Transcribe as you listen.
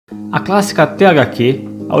A clássica THQ,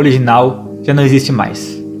 a original, já não existe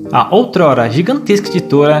mais. A outrora gigantesca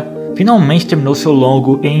editora finalmente terminou seu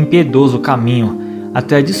longo e impiedoso caminho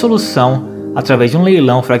até a dissolução através de um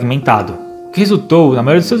leilão fragmentado, que resultou na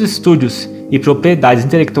maioria de seus estúdios e propriedades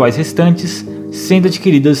intelectuais restantes sendo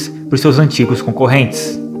adquiridas por seus antigos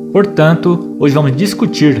concorrentes. Portanto, hoje vamos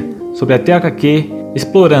discutir sobre a THQ,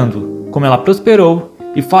 explorando como ela prosperou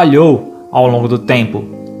e falhou ao longo do tempo,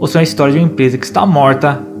 mostrando a história de uma empresa que está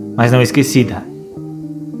morta, mas não esquecida.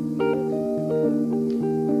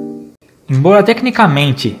 Embora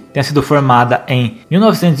tecnicamente tenha sido formada em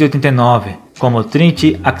 1989 como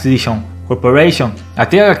Trinity Acquisition Corporation, a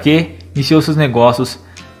THQ iniciou seus negócios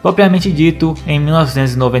propriamente dito em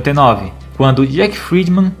 1999, quando Jack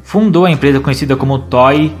Friedman fundou a empresa conhecida como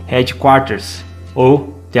Toy Headquarters,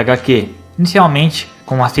 ou THQ, inicialmente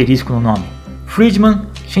com um asterisco no nome. Friedman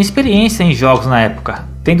tinha experiência em jogos na época,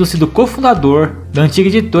 tendo sido cofundador da antiga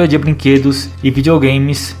editora de brinquedos e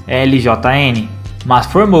videogames LJN, mas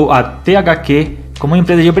formou a THQ como uma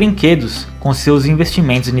empresa de brinquedos com seus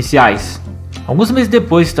investimentos iniciais. Alguns meses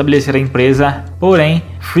depois de estabelecer a empresa, porém,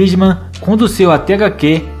 Friedman conduziu a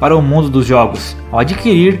THQ para o mundo dos jogos, ao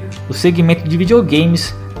adquirir o segmento de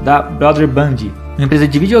videogames da Broderbund, uma empresa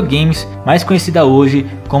de videogames mais conhecida hoje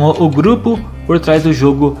como o grupo por trás do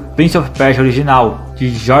jogo Prince of Persia original, de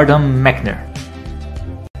Jordan Mechner.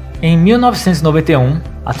 Em 1991,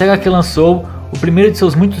 a THQ lançou o primeiro de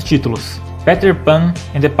seus muitos títulos, Peter Pan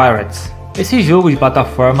and the Pirates. Esse jogo de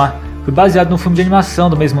plataforma foi baseado no filme de animação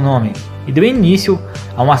do mesmo nome e deu início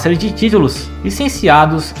a uma série de títulos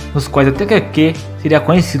licenciados nos quais a THQ seria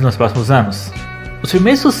conhecida nos próximos anos. Os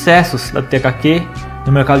primeiros sucessos da THQ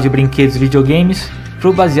no mercado de brinquedos e videogames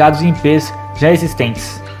foram baseados em IPs já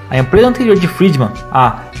existentes. A empresa anterior de Friedman,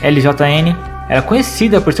 a LJN, era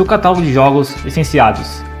conhecida por seu catálogo de jogos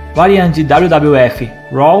licenciados, variando de WWF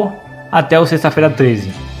Raw até o Sexta-feira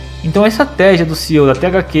 13. Então a estratégia do CEO da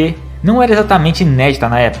THQ não era exatamente inédita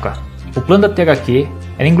na época. O plano da THQ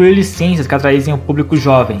era incluir licenças que atraíssem o público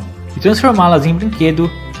jovem e transformá-las em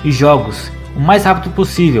brinquedo e jogos o mais rápido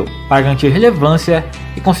possível para garantir relevância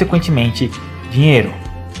e, consequentemente, dinheiro.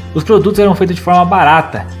 Os produtos eram feitos de forma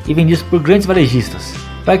barata e vendidos por grandes varejistas,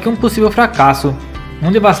 para que um possível fracasso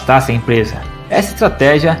não devastasse a empresa. Essa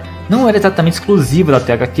estratégia não era exatamente exclusiva da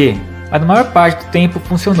THQ, mas na maior parte do tempo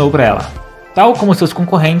funcionou para ela. Tal como seus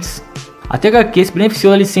concorrentes, a THQ se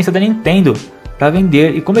beneficiou da licença da Nintendo para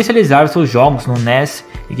vender e comercializar seus jogos no NES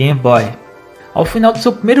e Game Boy. Ao final do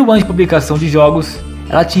seu primeiro ano de publicação de jogos,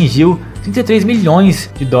 ela atingiu 33 milhões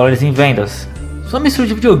de dólares em vendas. Sua mistura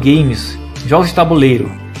de videogames, jogos de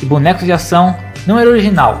tabuleiro e bonecos de ação não era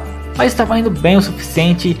original, mas estava indo bem o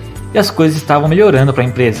suficiente e as coisas estavam melhorando para a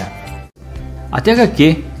empresa. A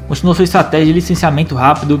THQ continuou sua estratégia de licenciamento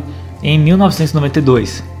rápido em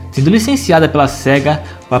 1992, sendo licenciada pela Sega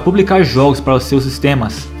para publicar jogos para os seus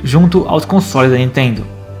sistemas, junto aos consoles da Nintendo,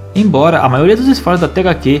 embora a maioria dos esforços da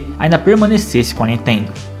THQ ainda permanecesse com a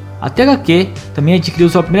Nintendo. A THQ também adquiriu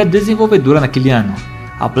sua primeira desenvolvedora naquele ano,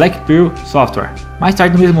 a Black Pearl Software. Mais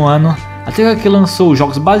tarde no mesmo ano, a THQ lançou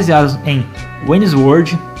jogos baseados em Wayne's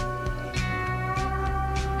World,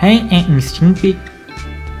 Ren and Stimpy,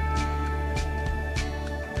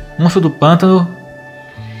 Monstro do Pântano,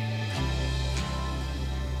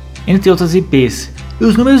 entre outras IPs, e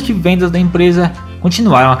os números de vendas da empresa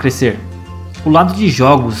continuaram a crescer. O lado de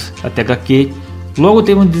jogos da THQ logo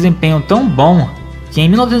teve um desempenho tão bom que em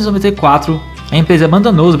 1994 a empresa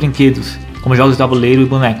abandonou os brinquedos, como jogos de tabuleiro e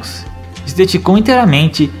bonecos, e se dedicou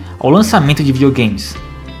inteiramente ao lançamento de videogames.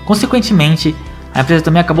 Consequentemente, a empresa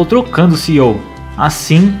também acabou trocando o CEO.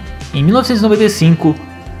 Assim, em 1995,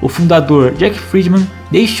 o fundador Jack Friedman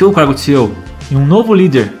deixou o cargo de CEO e um novo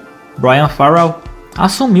líder, Brian Farrell,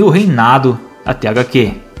 assumiu o reinado da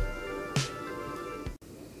THQ.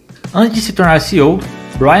 Antes de se tornar CEO,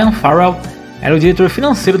 Brian Farrell era o diretor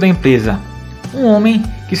financeiro da empresa, um homem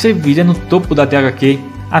que serviria no topo da THQ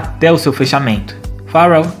até o seu fechamento.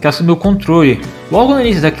 Farrell, que assumiu o controle logo no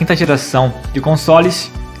início da quinta geração de consoles,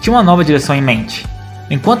 tinha uma nova direção em mente.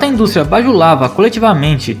 Enquanto a indústria bajulava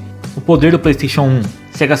coletivamente o poder do PlayStation 1,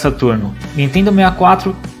 Sega Saturno e Nintendo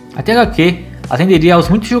 64, a THQ atenderia aos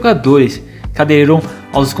muitos jogadores que aderiram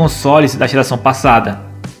aos consoles da geração passada.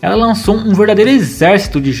 Ela lançou um verdadeiro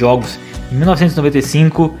exército de jogos em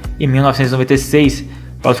 1995 e 1996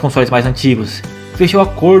 para os consoles mais antigos. Fechou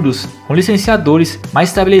acordos com licenciadores mais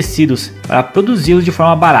estabelecidos para produzi-los de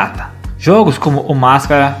forma barata. Jogos como o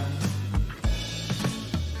Máscara,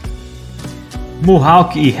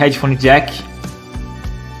 Mohawk e Headphone Jack,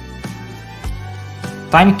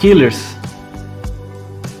 Time Killers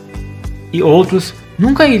e outros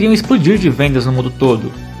nunca iriam explodir de vendas no mundo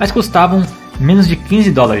todo, mas custavam menos de 15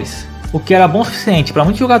 dólares, o que era bom o suficiente para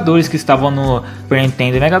muitos jogadores que estavam no Super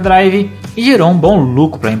Nintendo e Mega Drive e gerou um bom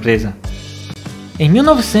lucro para a empresa. Em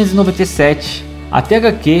 1997, a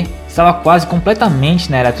THQ estava quase completamente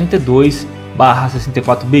na era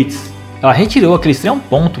 32/64 bits. Ela retirou aquele estranho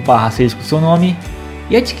ponto /6 com seu nome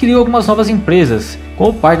e adquiriu algumas novas empresas,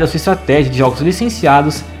 como parte da sua estratégia de jogos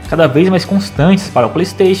licenciados cada vez mais constantes para o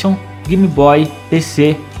PlayStation, Game Boy,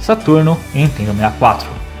 PC, Saturno e Nintendo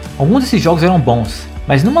 64. Alguns desses jogos eram bons,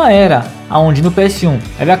 mas numa era onde no PS1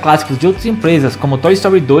 havia clássicos de outras empresas como Toy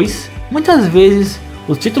Story 2, muitas vezes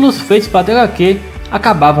os títulos feitos para a THQ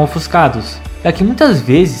acabavam ofuscados, já que muitas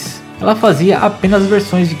vezes ela fazia apenas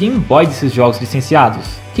versões de Game Boy desses jogos licenciados,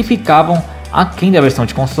 que ficavam aquém da versão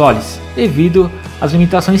de consoles, devido às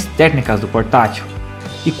limitações técnicas do portátil.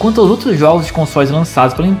 E quanto aos outros jogos de consoles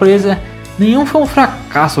lançados pela empresa, nenhum foi um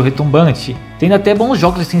fracasso retumbante, tendo até bons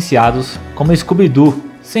jogos licenciados, como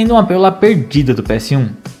Scooby-Doo, sendo uma pérola perdida do PS1.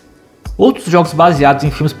 Outros jogos baseados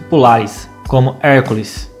em filmes populares, como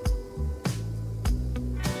Hércules,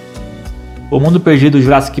 O Mundo Perdido do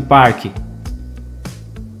Jurassic Park,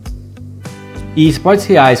 e esportes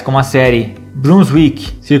reais como a série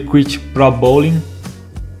Brunswick Circuit Pro Bowling,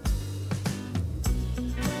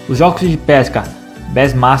 os jogos de pesca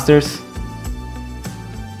Bassmasters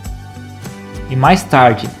e mais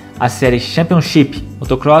tarde a série Championship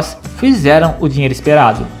Motocross fizeram o dinheiro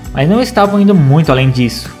esperado, mas não estavam indo muito além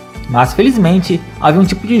disso. Mas felizmente havia um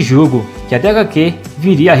tipo de jogo que a THQ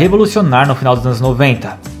viria a revolucionar no final dos anos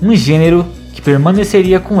 90, um gênero que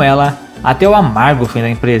permaneceria com ela até o amargo fim da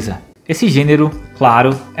empresa. Esse gênero,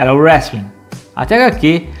 claro, era o wrestling. A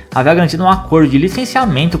THQ havia garantido um acordo de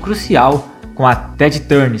licenciamento crucial com a Ted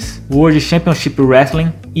Turner's World Championship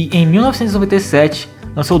Wrestling e em 1997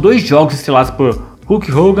 lançou 2 jogos estrelados por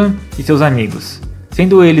Hulk Hogan e seus amigos,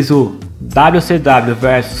 sendo eles o WCW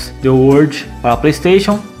vs The World para o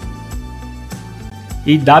PlayStation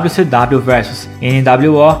e WCW vs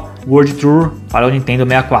NWO World Tour para o Nintendo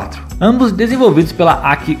 64, ambos desenvolvidos pela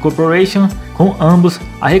AKI Corporation, com ambos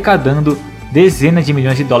arrecadando dezenas de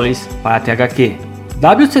milhões de dólares para a THQ.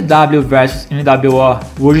 WCW vs NWO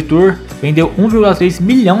World Tour vendeu 1,3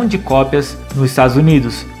 milhão de cópias nos Estados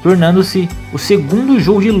Unidos, tornando-se o segundo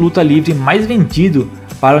jogo de luta livre mais vendido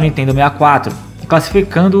para o Nintendo 64, e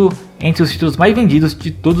classificando-o entre os títulos mais vendidos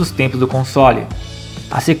de todos os tempos do console.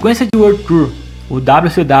 A sequência de World Tour, o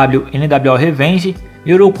WCW NWO Revenge,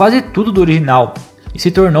 melhorou quase tudo do original e se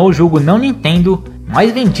tornou o jogo não Nintendo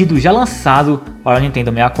mais vendido já lançado para o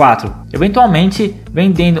Nintendo 64, eventualmente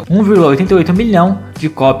vendendo 1,88 milhão de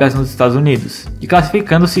cópias nos Estados Unidos e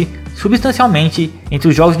classificando-se substancialmente entre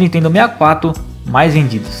os jogos de Nintendo 64 mais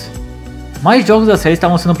vendidos. Mais jogos da série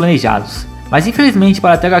estavam sendo planejados, mas infelizmente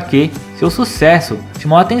para a THQ, seu sucesso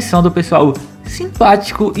chamou a atenção do pessoal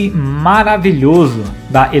simpático e maravilhoso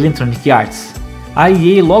da Electronic Arts. A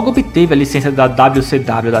EA logo obteve a licença da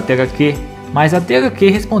WCW da THQ, mas a THQ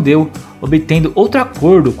respondeu obtendo outro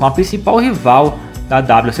acordo com a principal rival da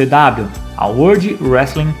WCW, a World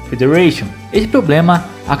Wrestling Federation. Esse problema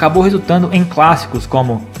acabou resultando em clássicos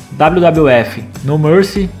como WWF No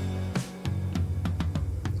Mercy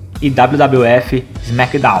e WWF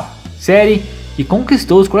SmackDown, série que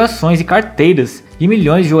conquistou os corações e carteiras de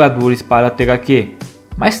milhões de jogadores para a THQ.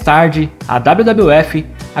 Mais tarde, a WWF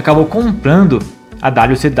acabou comprando a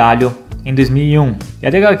WCW em 2001 e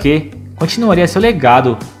a THQ continuaria seu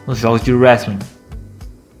legado nos jogos de wrestling.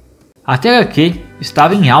 A THQ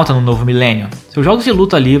estava em alta no novo milênio. Seus jogos de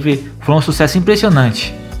luta livre foram um sucesso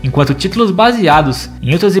impressionante, enquanto títulos baseados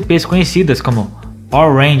em outras IPs conhecidas como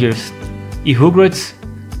Power Rangers e Rugrats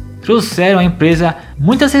trouxeram à empresa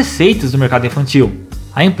muitas receitas do mercado infantil.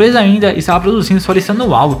 A empresa ainda estava produzindo sua lista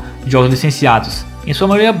anual de jogos licenciados, em sua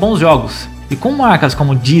maioria bons jogos, e com marcas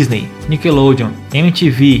como Disney, Nickelodeon,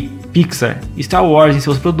 MTV, Pixar e Star Wars em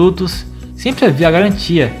seus produtos, sempre havia a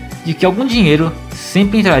garantia de que algum dinheiro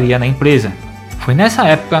sempre entraria na empresa. Foi nessa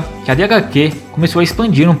época que a THQ começou a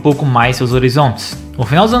expandir um pouco mais seus horizontes. No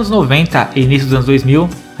final dos anos 90 e início dos anos 2000,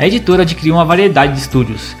 a editora adquiriu uma variedade de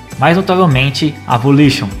estúdios, mais notavelmente a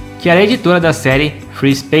Volition, que era a editora da série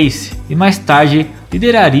Free Space e mais tarde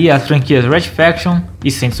lideraria as franquias Red Faction e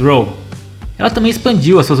Saints Row. Ela também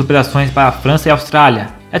expandiu as suas operações para a França e a Austrália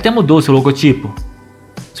e até mudou seu logotipo.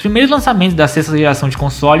 Os primeiros lançamentos da sexta geração de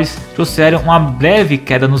consoles trouxeram uma breve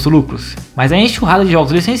queda nos lucros, mas a enxurrada de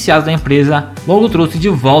jogos licenciados da empresa logo trouxe de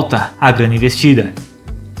volta a grana investida.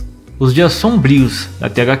 Os dias sombrios da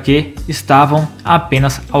THQ estavam a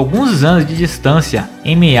apenas alguns anos de distância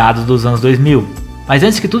em meados dos anos 2000, mas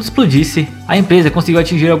antes que tudo explodisse, a empresa conseguiu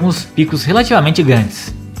atingir alguns picos relativamente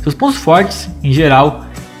grandes. Seus pontos fortes, em geral,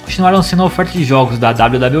 continuaram sendo a oferta de jogos da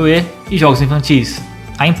WWE e jogos infantis.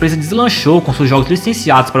 A empresa deslanchou com seus jogos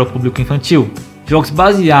licenciados para o público infantil. Jogos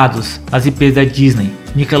baseados nas IPs da Disney,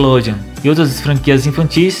 Nickelodeon e outras franquias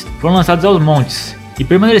infantis foram lançados aos montes e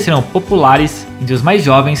permaneceram populares entre os mais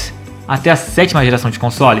jovens até a 7ª geração de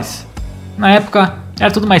consoles. Na época,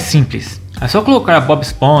 era tudo mais simples. É só colocar Bob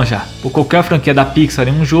Esponja ou qualquer franquia da Pixar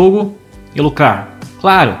em um jogo e lucrar.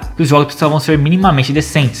 Claro que os jogos precisavam ser minimamente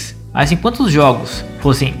decentes, mas enquanto os jogos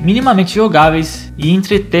fossem minimamente jogáveis e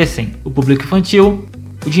entretessem o público infantil,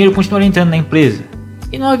 o dinheiro continuaria entrando na empresa,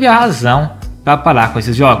 e não havia razão para parar com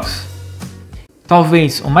esses jogos.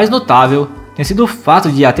 Talvez o mais notável tenha sido o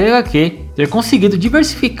fato de a THQ ter conseguido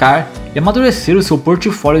diversificar e amadurecer o seu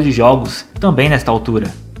portfólio de jogos também nesta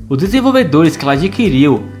altura. Os desenvolvedores que ela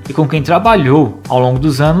adquiriu e com quem trabalhou ao longo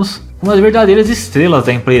dos anos foram as verdadeiras estrelas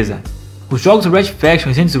da empresa. Os jogos Red Faction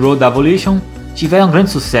e Saints Row da Evolution tiveram grande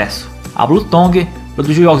sucesso. A Blue Tongue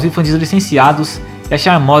produziu jogos infantis licenciados e a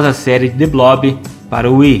charmosa série The Blob para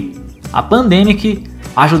o Wii. A Pandemic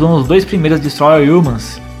ajudou nos 2 primeiros Destroyer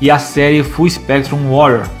Humans e a série Full Spectrum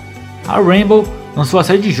Warrior. A Rainbow lançou a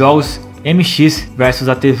série de jogos MX vs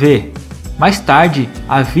a TV. Mais tarde,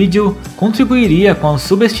 a Vídeo contribuiria com os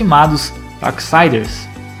subestimados Darksiders.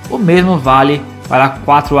 O mesmo vale para a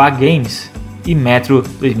 4A Games e Metro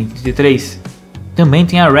 2033. Também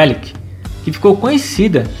tem a Relic, que ficou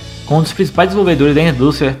conhecida como um dos principais desenvolvedores da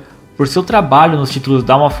indústria por seu trabalho nos títulos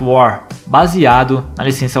Dawn of War, baseado na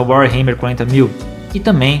licença Warhammer 40.000, e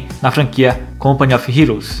também na franquia Company of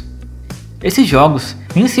Heroes. Esses jogos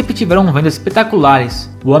nem sempre tiveram vendas espetaculares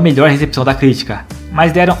ou a melhor recepção da crítica,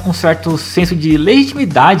 mas deram um certo senso de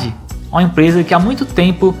legitimidade a uma empresa que há muito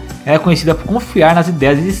tempo era conhecida por confiar nas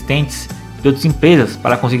ideias existentes de outras empresas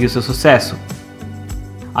para conseguir seu sucesso.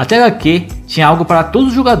 A THQ tinha algo para todos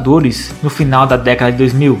os jogadores no final da década de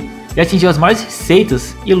 2000 e atingiu as maiores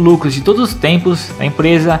receitas e lucros de todos os tempos da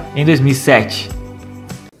empresa em 2007.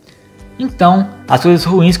 Então, as coisas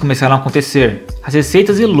ruins começaram a acontecer. As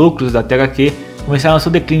receitas e lucros da THQ começaram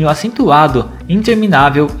seu declínio acentuado e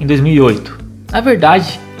interminável em 2008. Na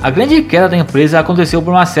verdade, a grande queda da empresa aconteceu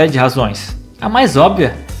por uma série de razões. A mais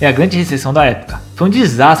óbvia é a grande recessão da época. Foi um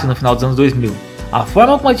desastre no final dos anos 2000. A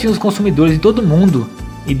forma como atingiu os consumidores em todo o mundo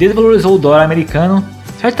e desvalorizou o dólar americano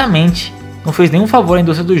certamente não fez nenhum favor à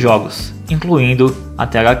indústria dos jogos, incluindo a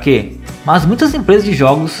THQ. Mas muitas empresas de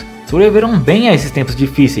jogos sobreviveram bem a esses tempos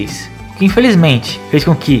difíceis. O que infelizmente fez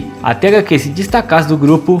com que a THQ se destacasse do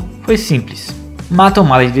grupo foi simples: má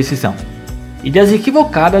tomada de decisão. Ideias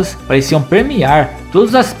equivocadas pareciam permear todos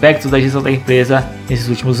os aspectos da gestão da empresa nesses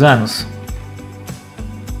últimos anos.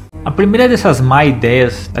 A primeira dessas má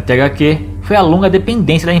ideias da THQ foi a longa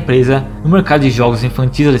dependência da empresa no mercado de jogos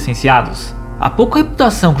infantis licenciados. A pouca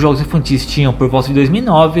reputação que os jogos infantis tinham por volta de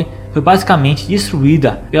 2009 foi basicamente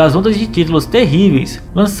destruída pelas ondas de títulos terríveis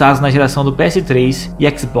lançados na geração do PS3 e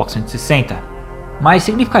Xbox 360. Mais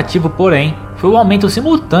significativo, porém, foi o aumento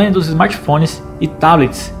simultâneo dos smartphones e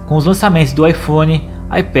tablets com os lançamentos do iPhone,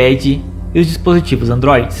 iPad e os dispositivos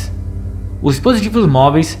Android. Os dispositivos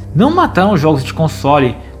móveis não mataram os jogos de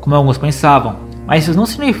console como alguns pensavam, mas isso não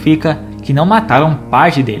significa que não mataram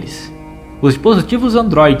parte deles. Os dispositivos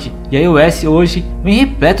Android e iOS hoje vêm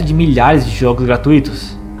repleto de milhares de jogos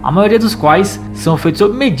gratuitos, a maioria dos quais são feitos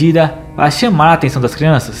sob medida para chamar a atenção das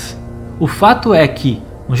crianças. O fato é que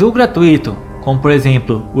um jogo gratuito, como por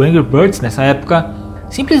exemplo o Angry Birds nessa época,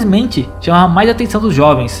 simplesmente chamava mais a atenção dos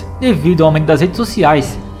jovens devido ao aumento das redes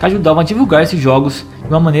sociais que ajudavam a divulgar esses jogos de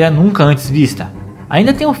uma maneira nunca antes vista.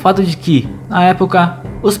 Ainda tem o fato de que, na época,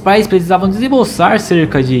 os pais precisavam desembolsar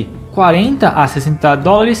cerca de 40 a 60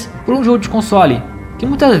 dólares por um jogo de console, que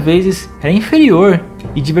muitas vezes era inferior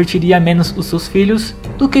e divertiria menos os seus filhos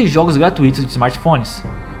do que jogos gratuitos de smartphones.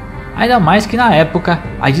 Ainda mais que na época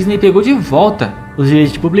a Disney pegou de volta os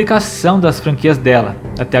direitos de publicação das franquias dela,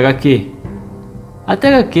 da THQ. A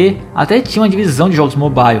THQ até tinha uma divisão de jogos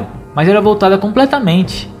mobile, mas era voltada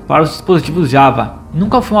completamente para os dispositivos Java e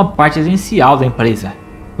nunca foi uma parte essencial da empresa,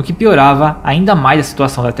 o que piorava ainda mais a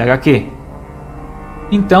situação da THQ.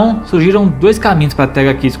 Então surgiram dois caminhos para a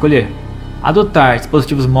THQ escolher: adotar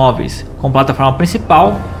dispositivos móveis como plataforma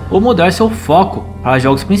principal ou mudar seu foco para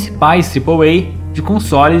jogos principais AAA de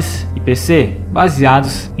consoles e PC,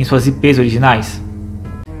 baseados em suas IPs originais.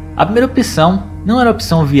 A primeira opção não era a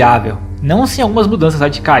opção viável, não sem algumas mudanças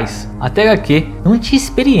radicais. A THQ não tinha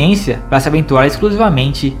experiência para se aventurar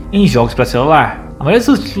exclusivamente em jogos para celular. A maioria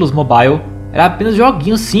dos títulos mobile era apenas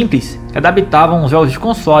joguinhos simples que adaptavam os jogos de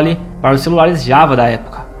console para os celulares Java da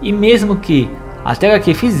época. E mesmo que a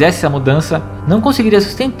THQ fizesse essa mudança, não conseguiria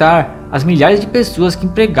sustentar as milhares de pessoas que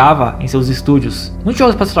empregava em seus estúdios. Muitos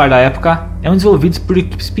jogos para celular da época eram desenvolvidos por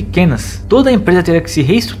equipes pequenas. Toda a empresa teria que se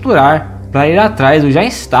reestruturar para ir atrás do já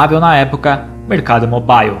instável na época mercado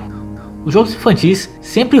mobile. Os jogos infantis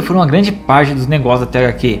sempre foram uma grande parte dos negócios da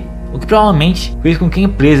THQ, o que provavelmente fez com que a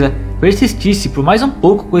empresa persistisse por mais um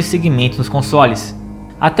pouco com esse segmento nos consoles,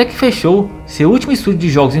 até que fechou seu último estúdio de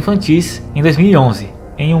jogos infantis em 2011,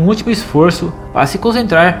 em um último esforço para se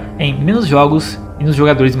concentrar em menos jogos e nos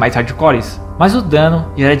jogadores mais hardcores, mas o dano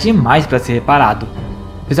já era demais para ser reparado.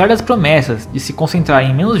 Apesar das promessas de se concentrar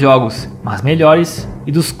em menos jogos, mas melhores,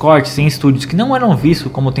 e dos cortes em estúdios que não eram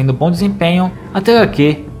vistos como tendo bom desempenho, a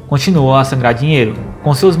THQ continuou a sangrar dinheiro,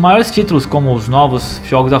 com seus maiores títulos como os novos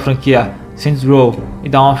jogos da franquia Saints Row e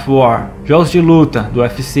Dawn of War, jogos de luta do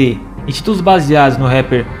UFC e títulos baseados no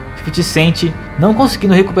rapper 50 Cent, não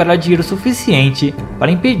conseguindo recuperar dinheiro suficiente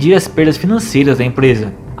para impedir as perdas financeiras da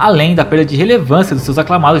empresa, além da perda de relevância dos seus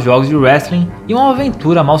aclamados jogos de wrestling e uma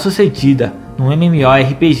aventura mal sucedida no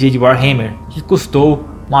MMORPG de Warhammer, que custou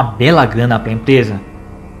uma bela grana para a empresa.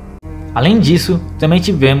 Além disso, também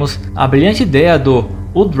tivemos a brilhante ideia do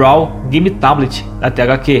uDraw GameTablet da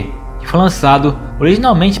THQ, que foi lançado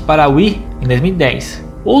originalmente para a Wii em 2010.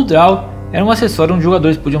 O uDraw era um acessório onde os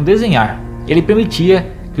jogadores podiam desenhar. Ele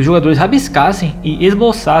permitia que os jogadores rabiscassem e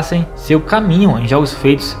esboçassem seu caminho em jogos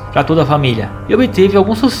feitos para toda a família, e obteve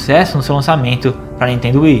algum sucesso no seu lançamento para a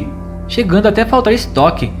Nintendo Wii, chegando até a faltar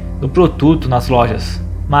estoque do produto nas lojas.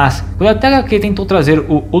 Mas quando a THQ tentou trazer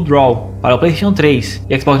o uDraw para o PlayStation 3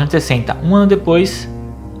 e Xbox 360 um ano depois,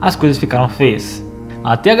 as coisas ficaram feias.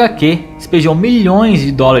 A THQ despejou milhões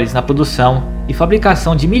de dólares na produção e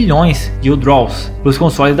fabricação de milhões de uDraws para os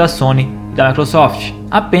consoles da Sony e da Microsoft,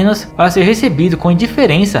 apenas para ser recebido com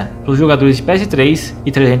indiferença pelos jogadores de PS3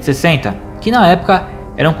 e 360, que na época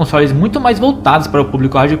eram consoles muito mais voltados para o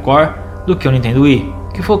público hardcore do que o Nintendo Wii,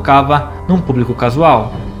 que focava num público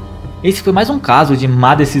casual. Esse foi mais um caso de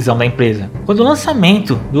má decisão da empresa. Quando o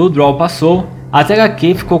lançamento do uDraw passou, a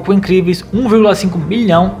THQ ficou com incríveis 1,5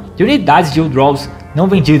 milhão de unidades de uDraws não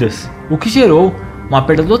vendidas, o que gerou uma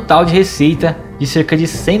perda total de receita de cerca de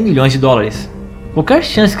 100 milhões de dólares. Qualquer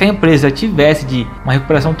chance que a empresa tivesse de uma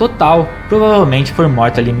recuperação total provavelmente foi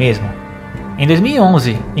morta ali mesmo. Em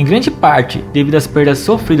 2011, em grande parte devido às perdas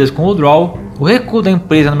sofridas com o uDraw, o recuo da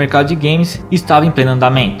empresa no mercado de games estava em pleno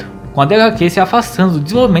andamento, com a THQ se afastando do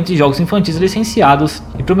desenvolvimento de jogos infantis licenciados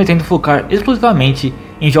e prometendo focar exclusivamente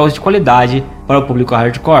em jogos de qualidade para o público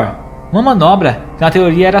hardcore. Uma manobra que na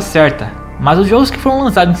teoria era certa, mas os jogos que foram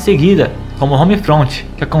lançados em seguida, como Homefront,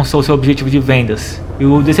 que alcançou seu objetivo de vendas, e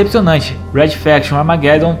o decepcionante Red Faction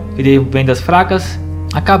Armageddon, que deu vendas fracas,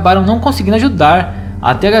 acabaram não conseguindo ajudar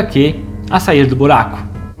a THQ a sair do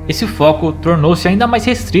buraco. Esse foco tornou-se ainda mais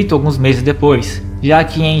restrito alguns meses depois, já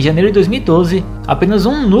que em janeiro de 2012, apenas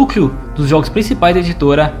um núcleo dos jogos principais da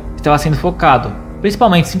editora estava sendo focado,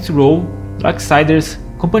 principalmente Saints Row, Darksiders,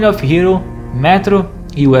 Company of Heroes, Metro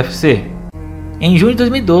e UFC. Em junho de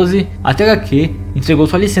 2012, a THQ entregou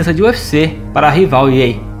sua licença de UFC para a rival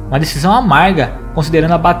EA, uma decisão amarga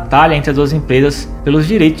considerando a batalha entre as duas empresas pelos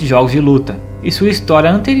direitos de jogos de luta e sua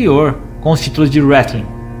história anterior com os títulos de wrestling.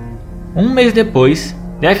 Um mês depois,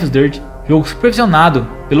 Desde, jogo supervisionado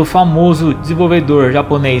pelo famoso desenvolvedor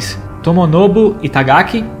japonês Tomonobu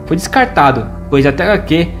Itagaki, foi descartado, pois a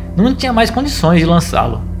THQ não tinha mais condições de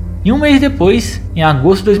lançá-lo. E um mês depois, em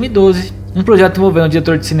agosto de 2012, um projeto envolvendo o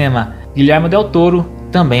diretor de cinema Guillermo del Toro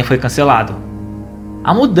também foi cancelado.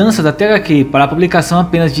 A mudança da THQ para a publicação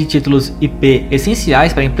apenas de títulos IP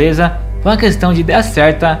essenciais para a empresa foi uma questão de ideia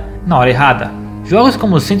certa na hora errada. Jogos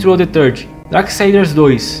como Saints Row The Third, Darksiders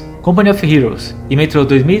 2, Company of Heroes e Metro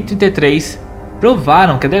 2033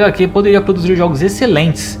 provaram que a THQ poderia produzir jogos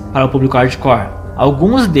excelentes para o público hardcore.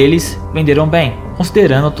 Alguns deles venderam bem,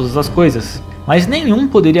 considerando todas as coisas, mas nenhum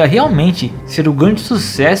poderia realmente ser o grande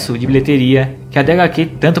sucesso de bilheteria que a THQ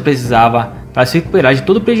tanto precisava para se recuperar de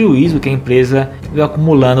todo o prejuízo que a empresa veio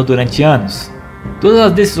acumulando durante anos. Todas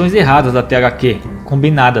as decisões erradas da THQ,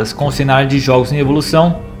 combinadas com o cenário de jogos em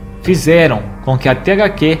evolução, fizeram com que a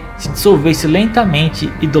THQ se dissolvesse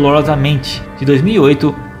lentamente e dolorosamente de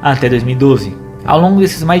 2008 até 2012. Ao longo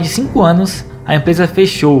desses mais de 5 anos, a empresa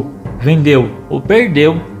fechou, vendeu ou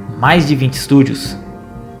perdeu mais de 20 estúdios.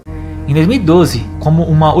 Em 2012, como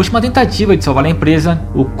uma última tentativa de salvar a empresa,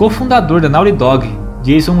 o cofundador da Naughty Dog,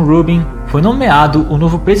 Jason Rubin, foi nomeado o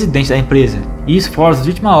novo presidente da empresa, e esforços de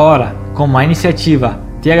última hora, como a iniciativa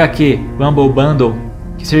THQ Rumble Bundle,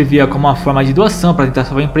 que servia como uma forma de doação para tentar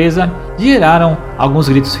salvar a empresa, geraram alguns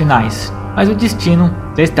gritos finais, mas o destino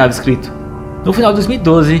já estava escrito. No final de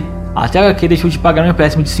 2012, a THQ deixou de pagar um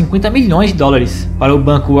empréstimo de 50 milhões de dólares para o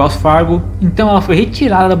banco Wells Fargo, então ela foi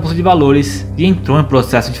retirada da bolsa de valores e entrou em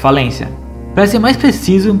processo de falência. Para ser mais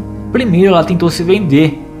preciso, primeiro ela tentou se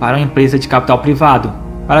vender para uma empresa de capital privado,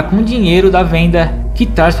 para com o dinheiro da venda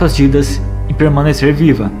quitar suas dívidas e permanecer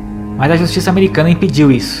viva, mas a justiça americana impediu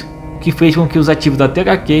isso, o que fez com que os ativos da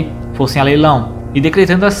THQ fossem a leilão e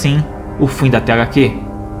decretando assim o fim da THQ.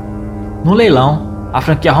 No leilão, a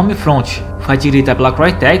franquia Homefront foi adquirida pela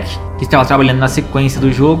Crytek, que estava trabalhando na sequência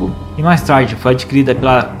do jogo, e mais tarde foi adquirida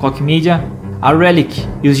pela Koch Media. A Relic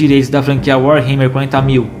e os direitos da franquia Warhammer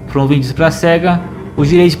 40.000 foram vendidos para a Sega. Os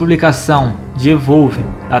direitos de publicação de Evolve,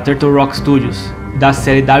 da Turtle Rock Studios, e da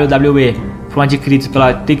série WWE foram adquiridos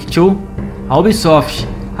pela Take-Two. A Ubisoft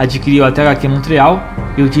adquiriu a THQ Montreal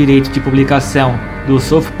e o direito de publicação do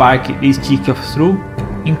South Park e Stick of Truth,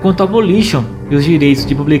 enquanto a Volition e os direitos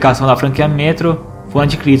de publicação da franquia Metro foram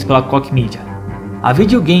adquiridos pela Koch Media. A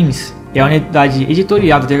Videogames e a unidade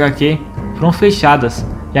editorial da THQ foram fechadas,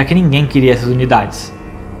 já que ninguém queria essas unidades.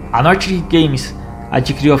 A Nordic Games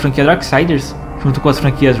adquiriu a franquia Darksiders, junto com as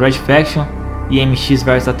franquias Red Faction e MX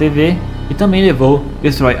vs ATV, e também levou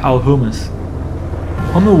Destroy All Humans.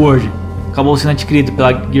 Homeworld acabou sendo adquirido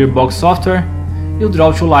pela Gearbox Software, e o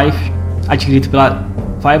Draw to Life adquirido pela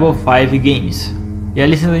 505 Games, e a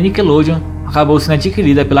licença da Nickelodeon acabou sendo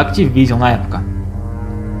adquirida pela Activision na época.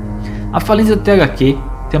 A falência da THQ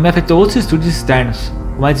também afetou outros estúdios externos,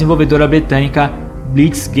 como a desenvolvedora britânica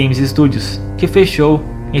Blitz Games Studios, que fechou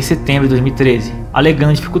em setembro de 2013,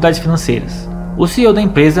 alegando dificuldades financeiras. O CEO da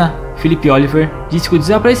empresa, Philip Oliver, disse que o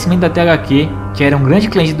desaparecimento da THQ, que era um grande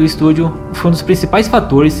cliente do estúdio, foi um dos principais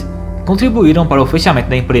fatores que contribuíram para o fechamento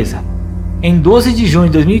da empresa. Em 12 de junho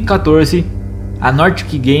de 2014, a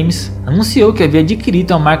Nordic Games anunciou que havia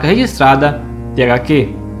adquirido a marca registrada THQ,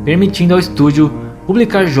 permitindo ao estúdio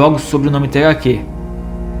publicar jogos sob o nome THQ.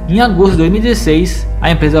 Em agosto de 2016, a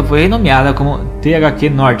empresa foi renomeada como THQ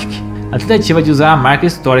Nordic, na tentativa de usar a marca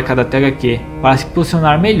histórica da THQ para se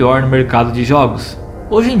posicionar melhor no mercado de jogos.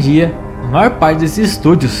 Hoje em dia, a maior parte desses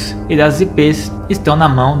estúdios e das IPs estão na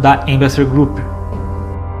mão da Embracer Group.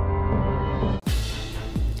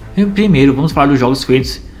 Primeiro, vamos falar dos jogos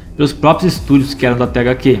feitos pelos próprios estúdios que eram da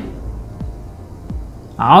THQ.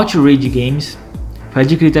 A Outrage Games foi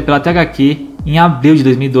adquirida pela THQ em abril de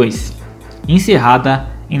 2002, encerrada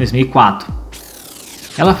em 2004.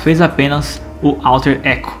 Ela fez apenas o Alter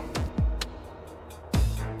Echo.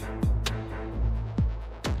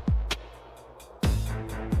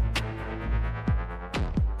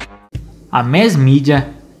 A Mass Media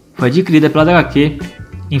foi adquirida pela THQ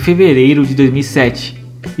em fevereiro de 2007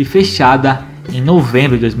 e fechada em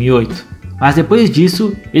novembro de 2008. Mas depois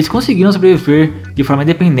disso, eles conseguiram sobreviver de forma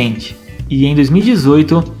independente e em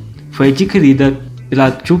 2018 foi adquirida pela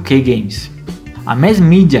 2K Games. A Mass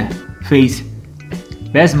Media fez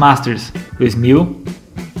Bassmasters 2000,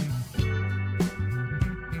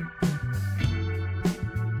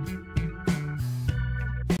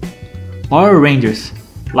 Power Rangers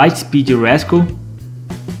Lightspeed Rescue,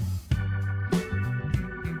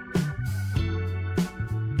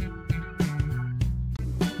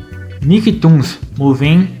 Nicktoons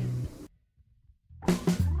Moving,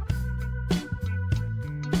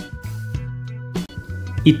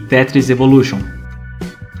 e Tetris Evolution.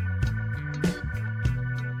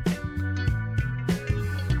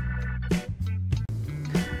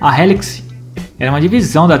 A Helix era uma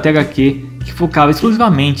divisão da THQ que focava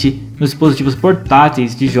exclusivamente nos dispositivos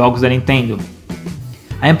portáteis de jogos da Nintendo.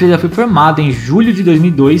 A empresa foi formada em julho de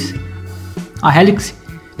 2002. A Helix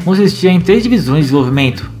consistia em 3 divisões de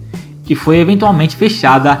desenvolvimento, que foi eventualmente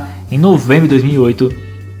fechada em novembro de 2008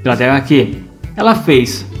 pela THQ. Ela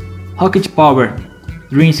fez Rocket Power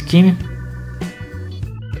Dream Scheme,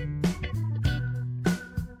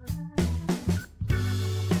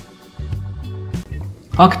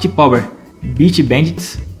 Rocket Power Beach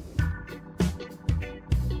Bandits,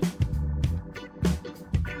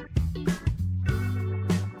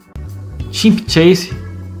 Chimp Chase,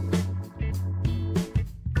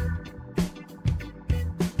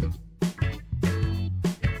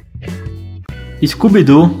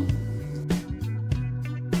 Scooby-Doo,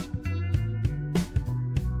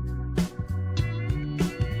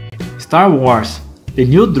 Star Wars The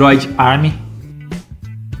New Droid Army,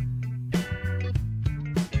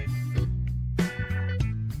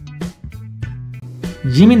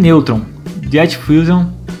 Jimmy Neutron Jet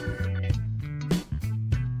Fusion,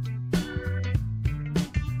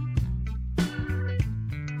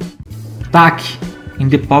 THQ in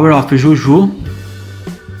the Power of Juju,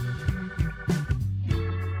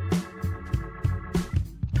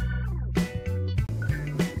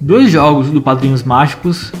 dois jogos do Padrinhos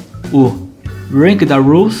Mágicos, o Rank the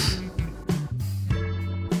Rules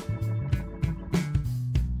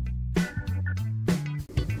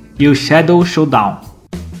e o Shadow Showdown.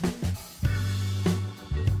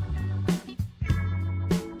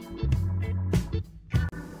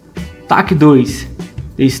 THQ 2,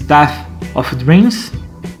 The Staff of Dreams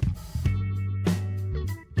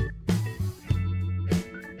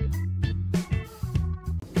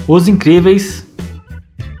Os Incríveis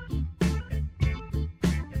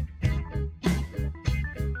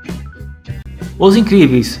Os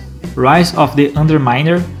Incríveis, Rise of the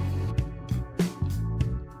Underminer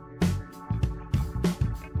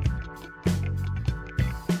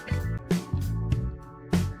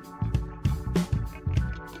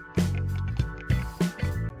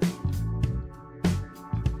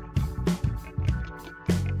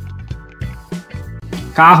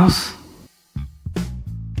Carros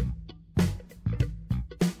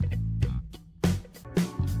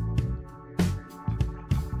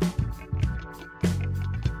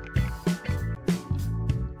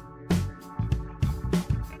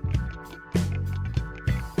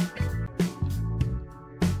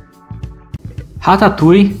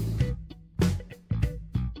Ratatouille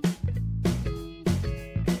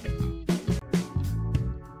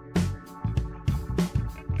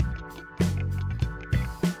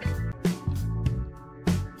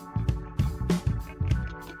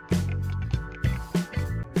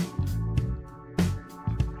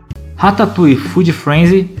Ratatouille Food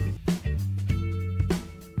Frenzy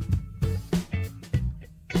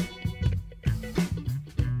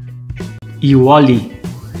e Wall-E.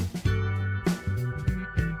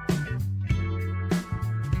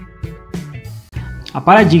 A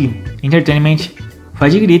Paradigm Entertainment foi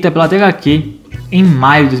adquirida pela THQ em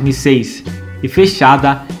maio de 2006 e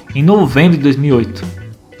fechada em novembro de 2008.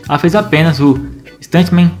 Ela fez apenas o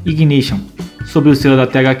Stuntman Ignition sob o selo da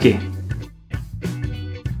THQ.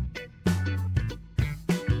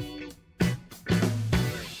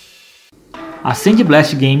 A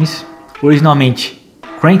Sandblast Games, originalmente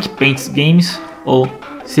Crank Paints Games ou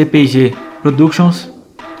CPG Productions,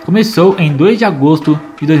 começou em 2 de agosto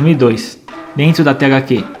de 2002 dentro da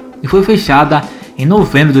THQ e foi fechada em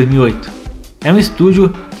novembro de 2008. Era um estúdio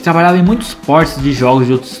que trabalhava em muitos portes de jogos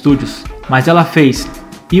de outros estúdios, mas ela fez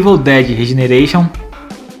Evil Dead Regeneration,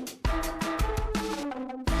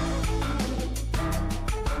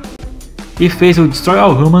 e fez o Destroy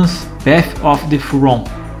All Humans Path of the Furon.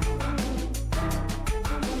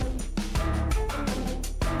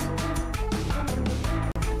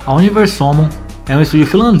 A Universum é um estúdio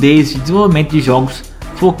finlandês de desenvolvimento de jogos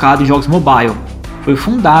focado em jogos mobile. Foi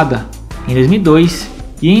fundada em 2002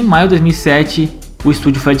 e em maio de 2007 o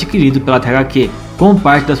estúdio foi adquirido pela THQ como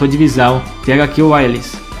parte da sua divisão THQ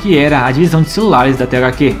Wireless, que era a divisão de celulares da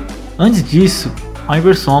THQ. Antes disso, a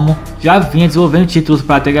Universum já vinha desenvolvendo títulos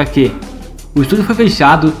para a THQ. O estúdio foi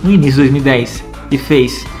fechado no início de 2010 e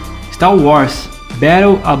fez Star Wars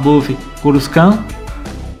Battle Above Coruscant,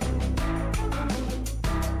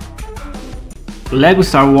 Lego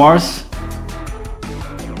Star Wars,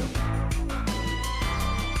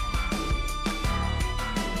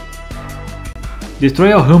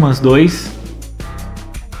 Destroy All Humans 2,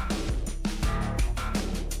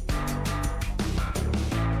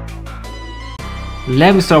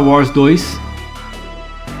 Lego Star Wars 2,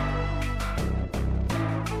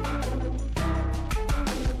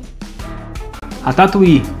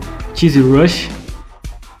 Ratatouille Cheese Rush,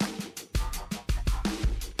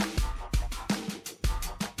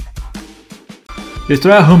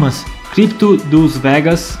 Destroy All Humans Crypto dos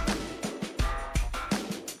Vegas,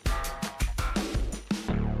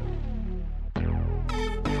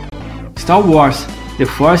 Star Wars The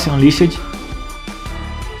Force Unleashed,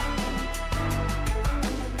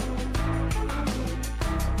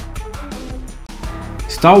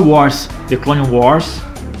 Star Wars The Clone Wars,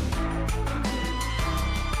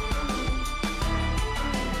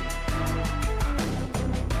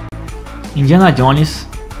 Indiana Jones,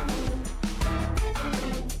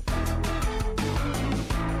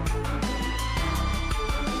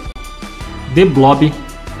 The Blob,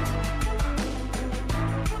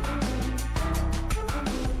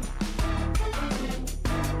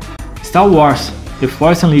 Star Wars The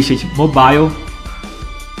Force Unleashed Mobile,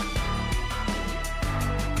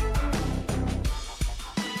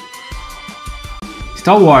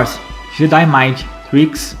 Star Wars Jedi Mind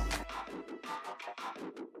Tricks,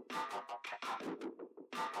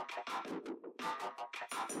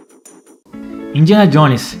 Indiana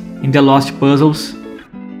Jones in the Lost Puzzles,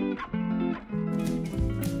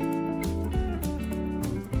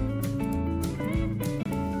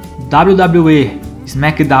 WWE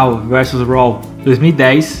SmackDown vs Raw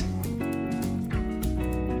 2010,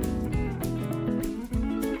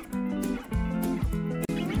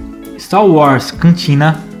 Star Wars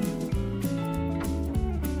Cantina,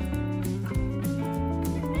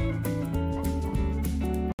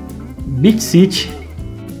 Beat City,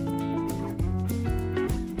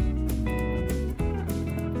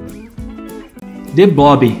 The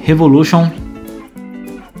Blob Revolution,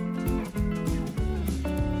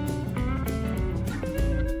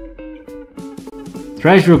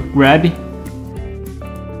 Treasure Grab,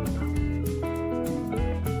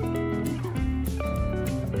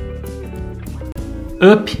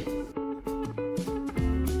 Up,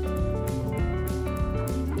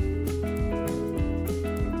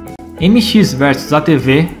 MX vs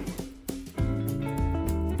ATV,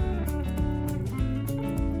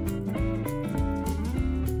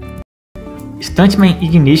 Stuntman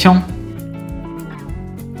Ignition,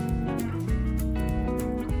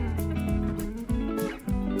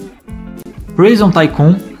 Prison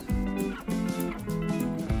Tycoon,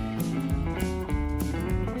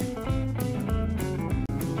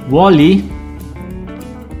 Wall-E,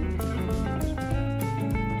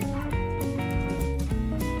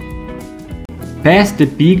 Pass the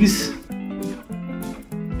Pigs,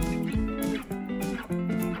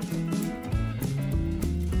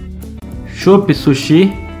 Chop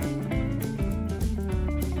Sushi,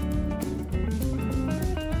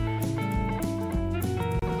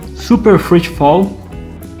 Super Fruit Fall,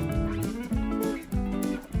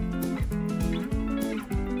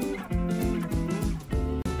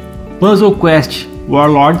 Puzzle Quest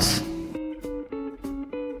Warlords,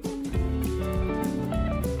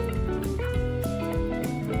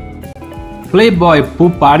 Playboy Pool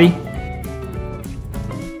Party,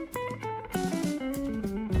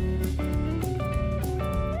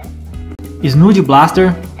 Snood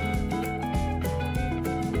Blaster,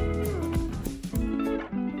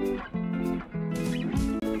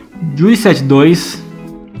 Juice 2,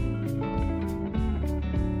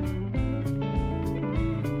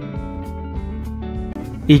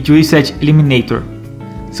 e Juice Eliminator.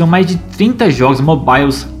 São mais de 30 jogos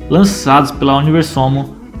mobiles lançados pela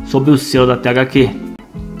Universomo sob o selo da THQ.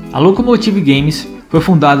 A Locomotive Games foi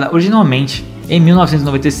fundada originalmente em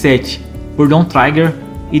 1997 por Don Traeger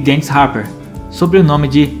e Dennis Harper, sob o nome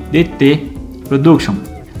de DT Production.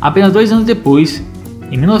 Apenas 2 anos depois,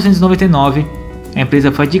 em 1999, a empresa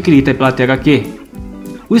foi adquirida pela THQ.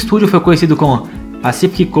 O estúdio foi conhecido como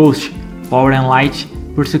Pacific Coast Power and Light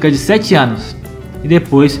por cerca de 7 anos, e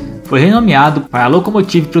depois foi renomeado para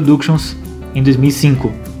Locomotive Productions em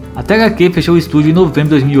 2005. A THQ fechou o estúdio em novembro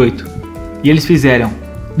de 2008, e eles fizeram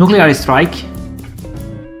Nuclear Strike,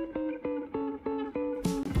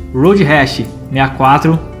 Road Rash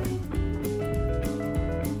 64,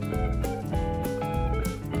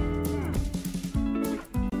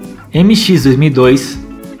 MX 2002,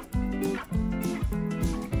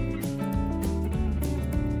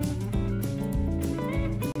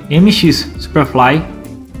 MX Superfly,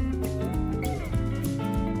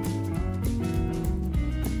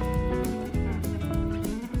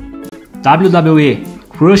 WWE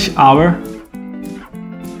Crush Hour,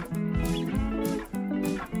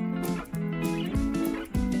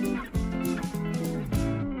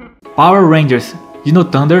 Power Rangers Dino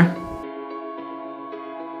Thunder,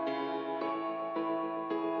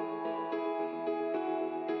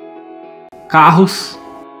 Carros,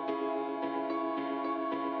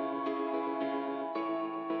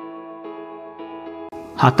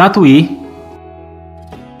 Ratatouille,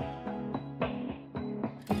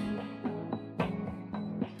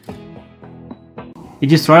 e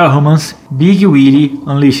Destroyer Humans Big Willy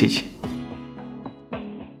Unleashed.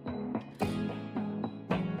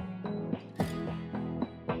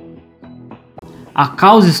 A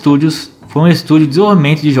Chaos Studios foi um estúdio de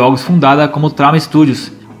desenvolvimento de jogos fundada como Trauma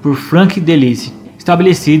Studios por Frank Delise,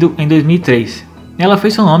 estabelecido em 2003. Ela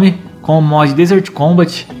fez seu nome com o mod Desert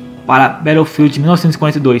Combat para Battlefield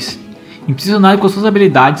 1942. Impressionado com suas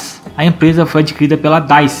habilidades, a empresa foi adquirida pela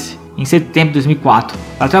DICE em setembro de 2004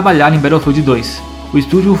 para trabalhar em Battlefield 2. O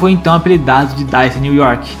estúdio foi então apelidado de DICE New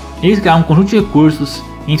York. Eles criaram um conjunto de recursos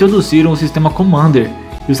e introduziram o sistema Commander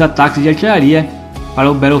e os ataques de artilharia para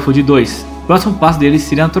o Battlefield 2. O próximo passo deles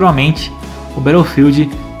seria naturalmente o Battlefield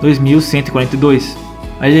 2142,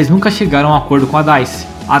 mas eles nunca chegaram a um acordo com a DICE.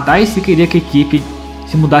 A DICE queria que a equipe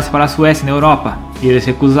se mudasse para a Suécia, na Europa, e eles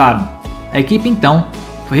recusaram. A equipe então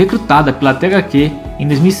foi recrutada pela THQ em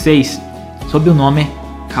 2006 sob o nome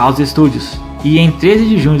Chaos Studios, e em 13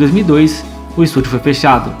 de junho de 2002 o estúdio foi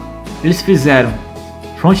fechado. Eles fizeram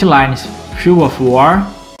Frontlines, Field of War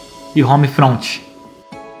e Homefront.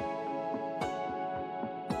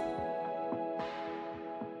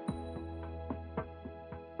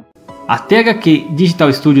 A THQ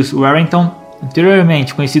Digital Studios Warrington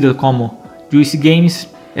anteriormente conhecida como Juice Games,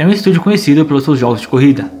 era um estúdio conhecido pelos seus jogos de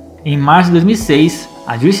corrida. Em março de 2006,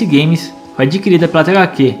 a Juice Games foi adquirida pela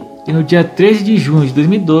THQ e no dia 13 de junho de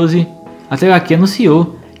 2012, a THQ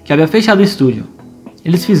anunciou que havia fechado o estúdio.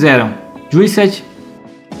 Eles fizeram Juice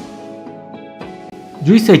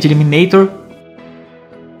Eliminator,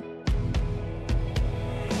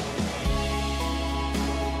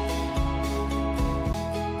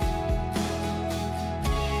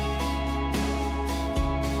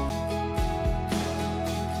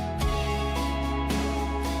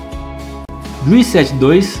 Juice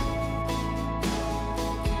 2,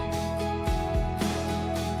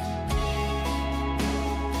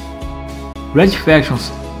 Red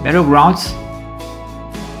Factions Battlegrounds,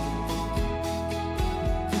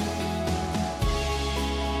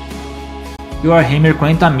 e Warhammer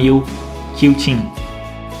 40.000 Kill Team.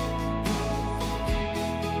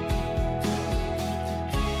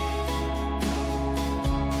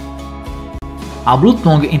 A Blue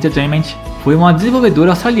Tongue Entertainment foi uma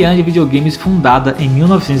desenvolvedora australiana de videogames fundada em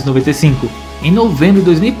 1995. Em novembro de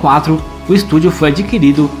 2004, o estúdio foi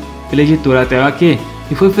adquirido pela editora THQ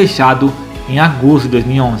e foi fechado em agosto de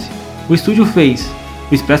 2011. O estúdio fez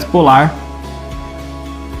o Expresso Polar,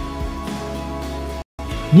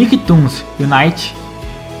 Nicktoons Unite,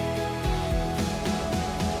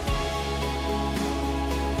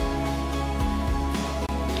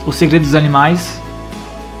 O Segredo dos Animais,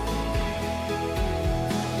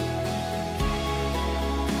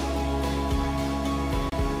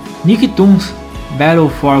 Nicktoons Battle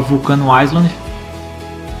for Volcano Island,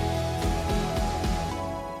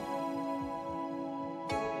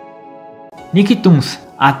 Nicktoons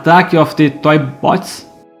Attack of the Toy Bots,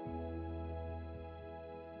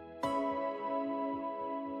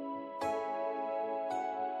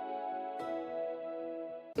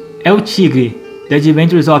 El Tigre The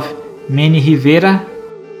Adventures of Manny Rivera,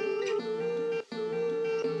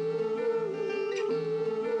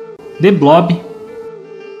 The Blob,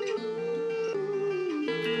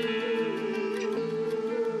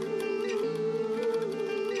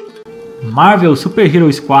 Marvel Super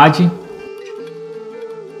Hero Squad,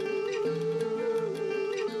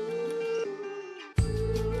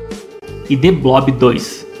 e The Blob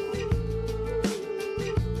 2.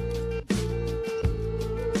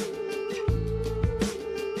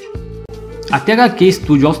 A THQ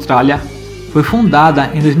Studio Austrália foi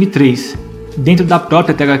fundada em 2003 dentro da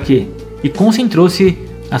própria THQ e concentrou-se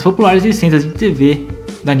nas populares licenças de TV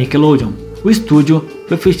da Nickelodeon. O estúdio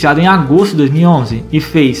foi fechado em agosto de 2011 e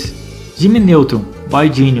fez Jimmy Neutron,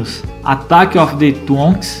 Boy Genius, Attack of the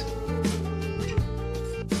Twonks,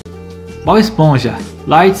 Bob Esponja,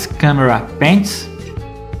 Lights, Camera, Pants,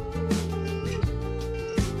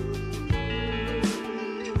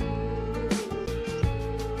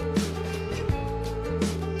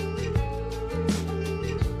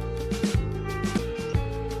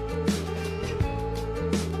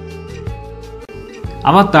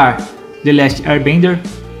 Avatar, The Last Airbender,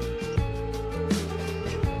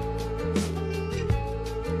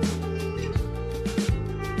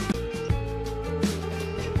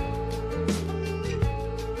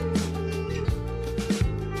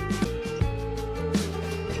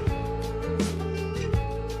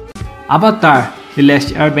 Avatar, The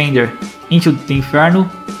Last Airbender, Into the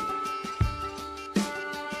Inferno,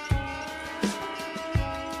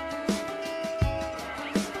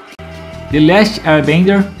 The Last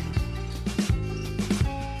Airbender,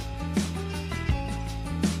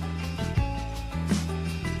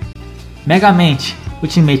 Megamente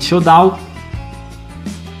Ultimate Showdown,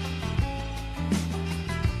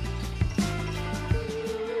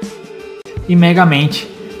 e Megamente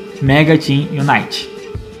Mega Team Unite.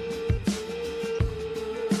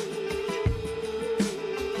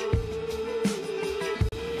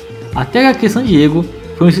 A THQ San Diego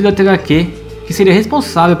foi um estúdio da THQ que seria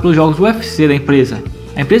responsável pelos jogos do UFC da empresa.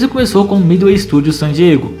 A empresa começou com o Midway Studios San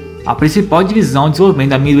Diego, a principal divisão de desenvolvimento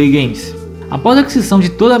da Midway Games. Após a aquisição de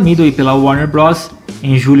toda a Midway pela Warner Bros.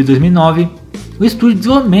 Em julho de 2009, o estúdio de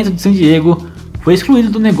desenvolvimento de San Diego foi excluído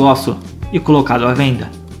do negócio e colocado à venda.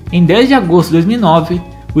 Em 10 de agosto de 2009,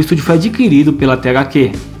 o estúdio foi adquirido pela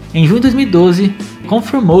THQ. Em junho de 2012,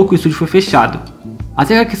 confirmou que o estúdio foi fechado. A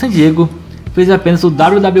THQ San Diego fez apenas o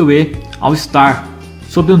WWE All-Star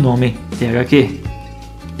sob o nome THQ.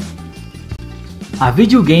 A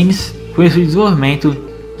Videogames foi um estúdio de desenvolvimento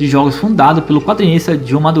de jogos fundado pelo quadrinista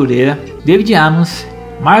John Madureira, David Ammons,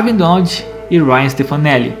 Marvin Donald e Ryan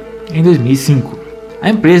Stefanelli em 2005. A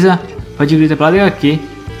empresa foi adquirida pela THQ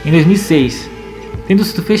em 2006, tendo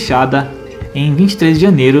sido fechada em 23 de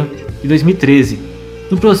janeiro de 2013,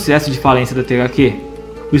 no processo de falência da THQ.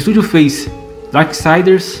 O estúdio fez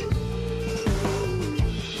Darksiders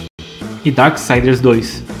e Darksiders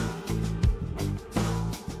 2.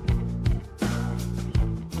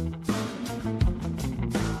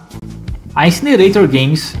 A Incinerator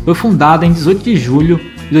Games foi fundada em 18 de julho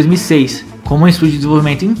de 2006 como um estúdio de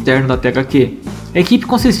desenvolvimento interno da THQ. A equipe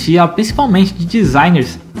consistia principalmente de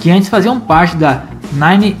designers que antes faziam parte da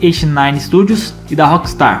 989 Studios e da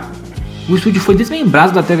Rockstar. O estúdio foi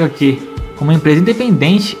desmembrado da THQ como empresa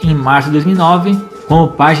independente em março de 2009, como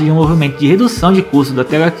parte de um movimento de redução de custos da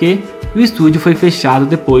THQ, e o estúdio foi fechado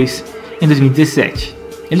depois, em 2017.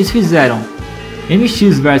 Eles fizeram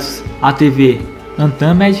MX vs ATV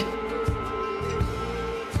Untamed,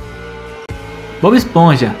 Bob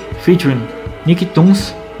Esponja featuring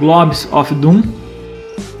Nicktoons Globes of Doom,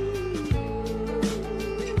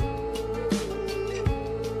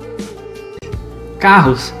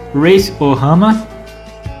 Carros Race Ohama,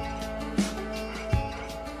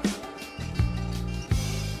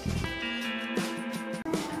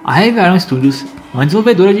 a Heavy Iron Studios, uma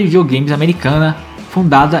desenvolvedora de videogames americana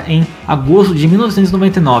fundada em agosto de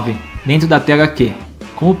 1999 dentro da THQ.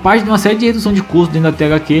 Como parte de uma série de redução de custos dentro da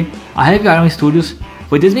THQ, a Heavy Iron Studios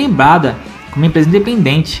foi desmembrada como empresa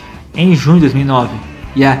independente em junho de 2009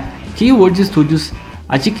 e a Keywords Studios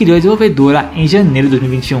adquiriu a desenvolvedora em janeiro de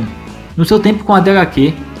 2021. No seu tempo com a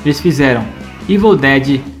THQ, eles fizeram Evil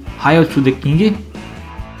Dead Hail to the King,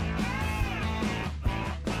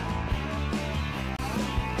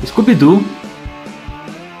 Scooby-Doo,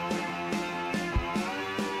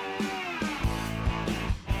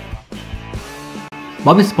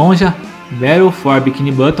 Bob Esponja Battle for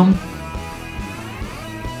Bikini Bottom,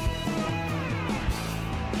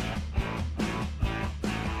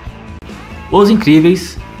 Os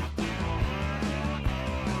Incríveis,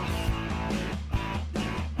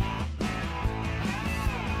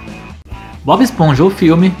 Bob Esponja o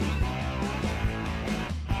filme,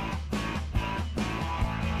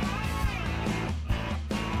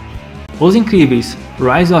 Os Incríveis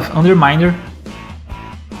Rise of Underminer,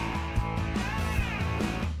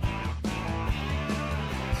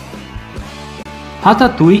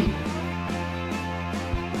 Ratatouille,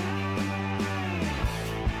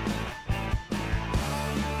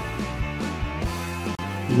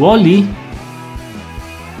 Wall-E,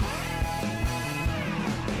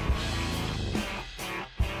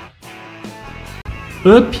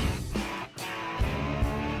 Up,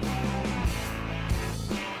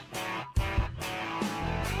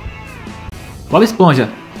 Bob Esponja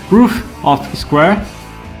Proof of Square,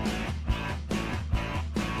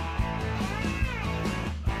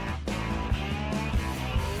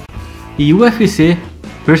 e UFC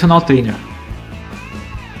Personal Trainer.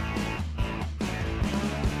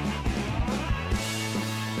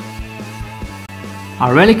 A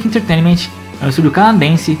Relic Entertainment é um estúdio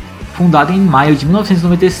canadense fundado em maio de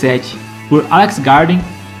 1997 por Alex Garden,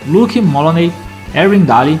 Luke Moloney, Erin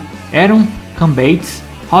Daly, Aaron Cambates,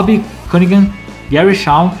 Robbie Cunningham, Gary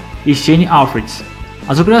Shaw e Shane Alfreds.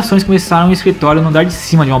 As operações começaram em um escritório no andar de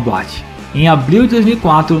cima de uma boate. Em abril de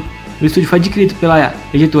 2004, o estúdio foi adquirido pela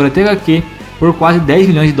editora THQ por quase 10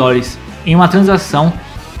 milhões de dólares em uma transação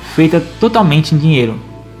feita totalmente em dinheiro.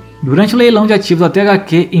 Durante o leilão de ativos da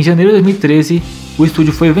THQ em janeiro de 2013, o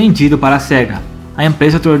estúdio foi vendido para a SEGA. A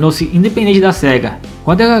empresa tornou-se independente da SEGA.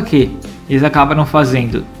 Com a THQ, eles acabaram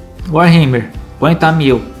fazendo Warhammer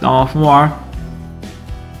 40.000 Dawn of War,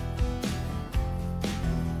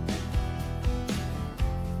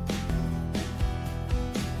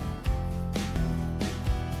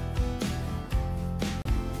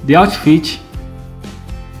 The Outfit,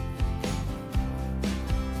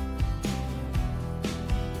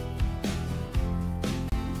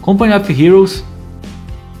 Company of Heroes,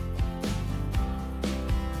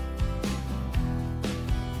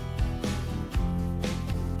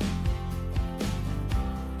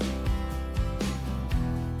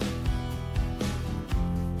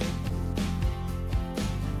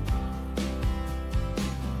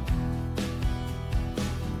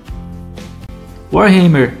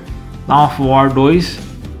 Warhammer Dawn of War 2,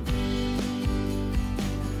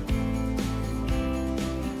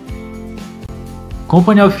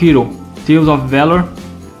 Company of Heroes Tales of Valor,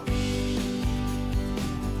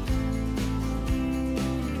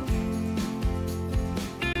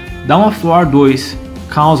 Dawn of War 2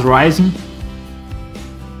 Chaos Rising,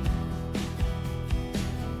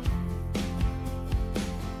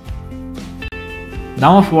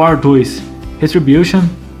 Dawn of War 2 Retribution,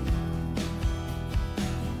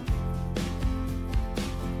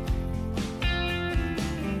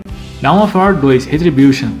 Dawn of War 2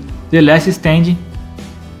 Retribution The Last Stand,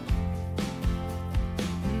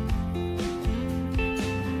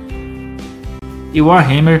 e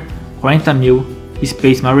Warhammer 40.000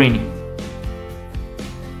 Space Marine.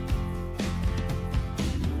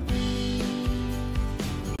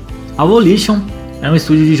 A Volition é um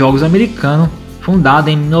estúdio de jogos americano fundado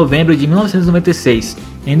em novembro de 1996.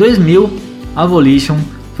 Em 2000, a Volition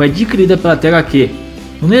foi adquirida pela THQ.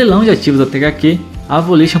 No leilão de ativos da THQ, a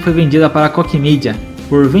Volition foi vendida para a Koch Media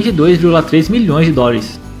por 22,3 milhões de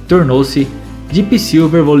dólares. Tornou-se Deep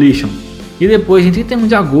Silver Volition. E depois, em 31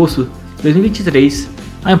 de agosto de 2023,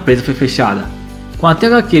 a empresa foi fechada. Com a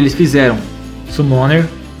THQ eles fizeram Summoner,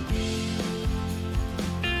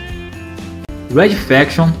 Red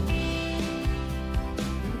Faction,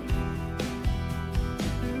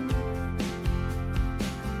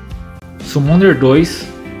 Summoner 2,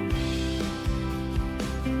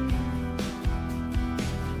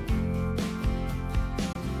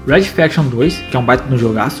 Red Faction 2, que é um baita no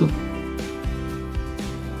jogaço,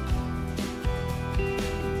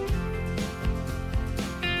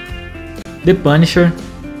 The Punisher,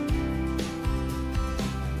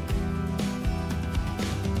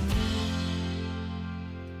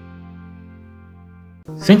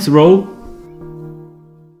 Saints Row,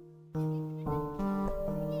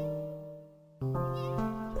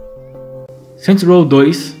 Saints Row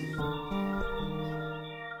 2,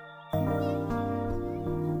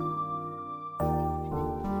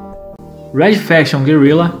 Red Faction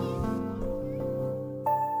Guerrilla,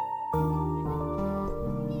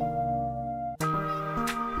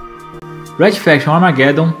 Red Faction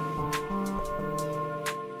Armageddon,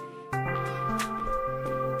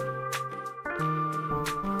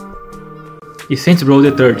 e Saints Row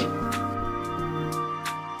the Third.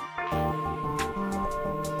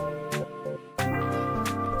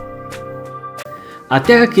 A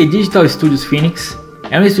THQ Digital Studios Phoenix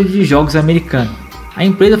é um estúdio de jogos americano. A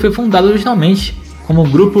empresa foi fundada originalmente como o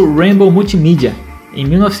grupo Rainbow Multimedia em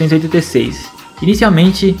 1986.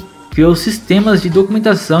 Inicialmente, criou sistemas de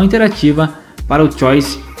documentação interativa para o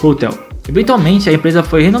Choice Hotel. Eventualmente, a empresa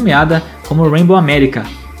foi renomeada como Rainbow America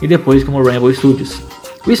e depois como Rainbow Studios.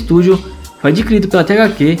 O estúdio foi adquirido pela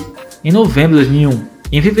THQ em novembro de 2001.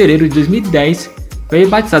 Em fevereiro de 2010, foi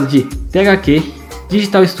batizado de THQ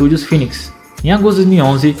Digital Studios Phoenix. Em agosto de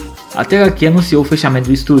 2011, a THQ anunciou o fechamento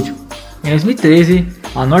do estúdio. Em 2013,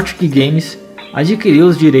 a Nordic Games adquiriu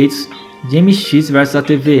os direitos de MX vs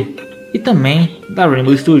ATV e também da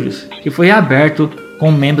Rainbow Studios, que foi reaberto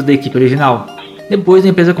com membros da equipe original. Depois a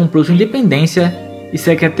empresa comprou sua independência e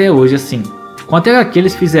segue até hoje assim. Com a THQ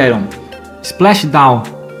eles fizeram Splashdown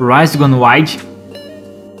Rise Gone Wide,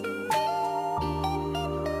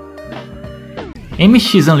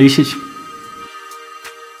 MX Unleashed,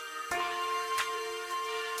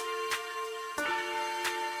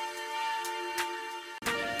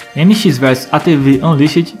 MX vs ATV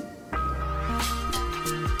Unleashed,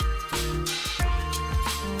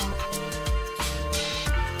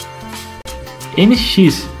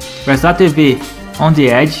 MX vs ATV On The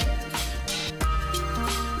Edge,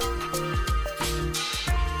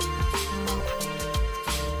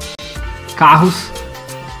 Carros,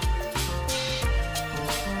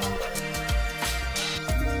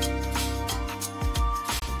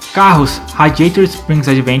 Carros Radiator Springs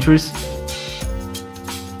Adventures,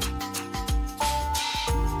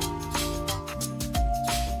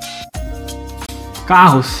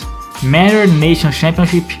 Carros Matter Nation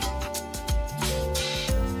Championship,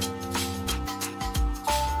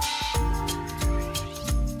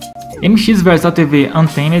 MX vs ATV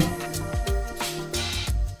Untamed,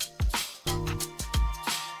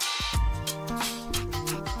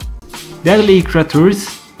 Deadly Creatures,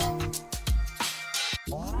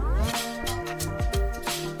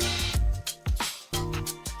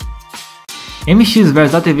 MX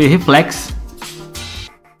vs ATV Reflex,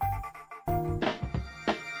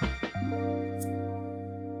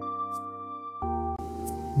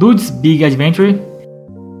 Dude's Big Adventure,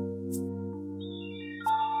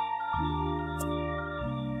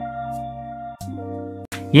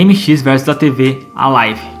 e MX vs ATV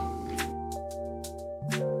Alive.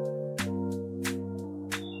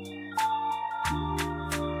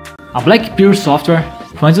 A Black Pearl Software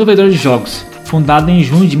foi uma desenvolvedora de jogos, fundada em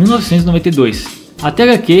junho de 1992. A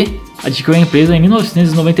THQ adquiriu a empresa em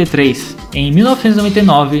 1993. Em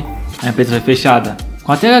 1999, a empresa foi fechada.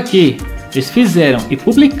 Com a THQ, eles fizeram e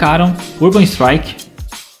publicaram Urban Strike,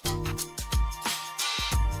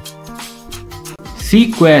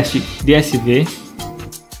 SeaQuest DSV,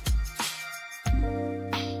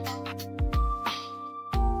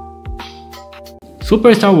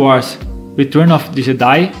 Super Star Wars Return of the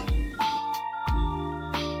Jedi,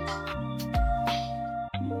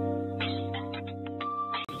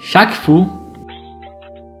 Shaq Fu,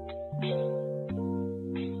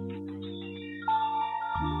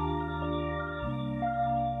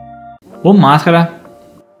 o Máscara,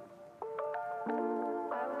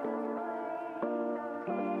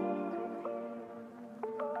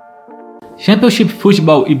 Championship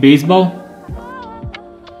Futebol e Beisebol,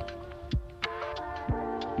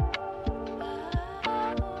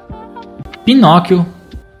 Pinóquio,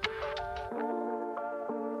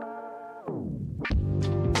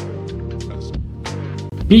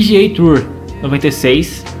 PGA Tour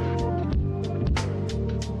 96,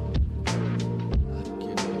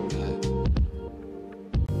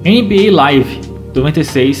 NBA Live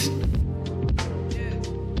 96,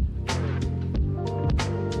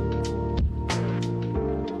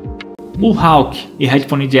 o Hulk e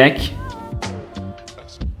Headphone Jack,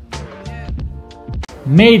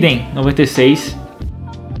 Maiden 96,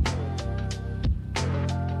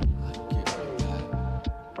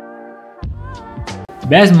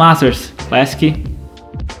 Bassmasters Classic,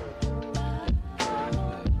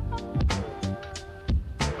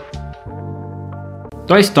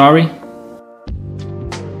 Toy Story,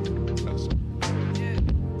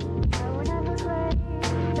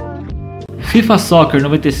 FIFA Soccer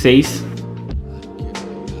 96,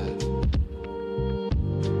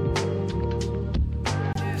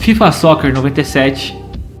 FIFA Soccer 97,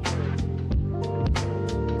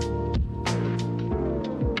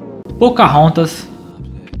 Pocahontas,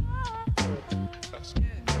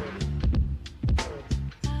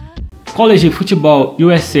 College Football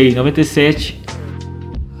USA 97,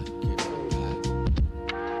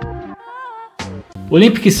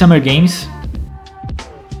 Olympic Summer Games,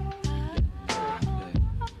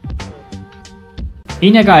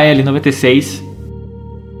 NHL 96,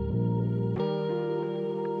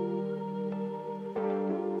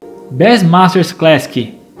 Bassmasters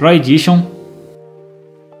Classic Pro Edition,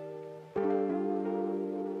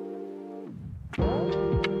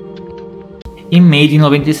 e Made in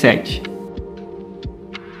 97.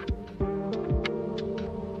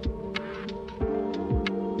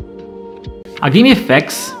 A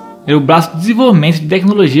GameFX era o braço de desenvolvimento de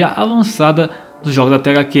tecnologia avançada dos jogos da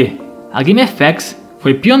THQ. A GameFX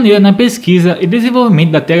foi pioneira na pesquisa e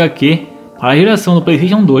desenvolvimento da THQ para a geração do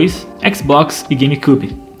PlayStation 2, Xbox e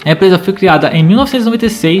GameCube. A empresa foi criada em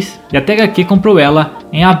 1996 e a THQ comprou ela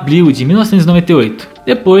em abril de 1998.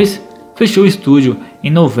 Depois, fechou o estúdio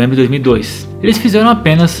em novembro de 2002. Eles fizeram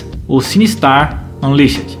apenas o Sinistar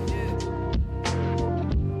Unleashed.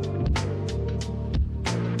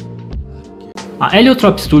 A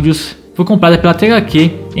Heliotrope Studios foi comprada pela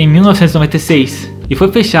THQ em 1996 e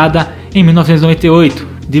foi fechada em 1998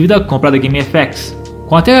 devido à compra da GameFX.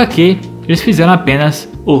 Com a THQ, eles fizeram apenas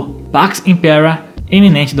o Pax Impera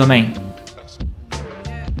Eminent Domain.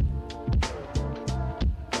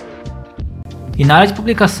 E na área de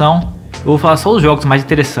publicação, eu vou falar só os jogos mais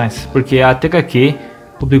interessantes, porque a THQ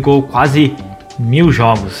publicou quase 1000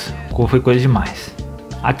 jogos, foi coisa demais.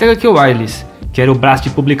 A THQ Wireless, que era o braço de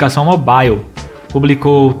publicação mobile,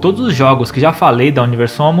 publicou todos os jogos que já falei da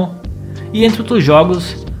Universomo, e entre outros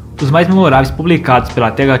jogos, os mais memoráveis publicados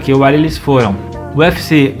pela THQ Wireless foram o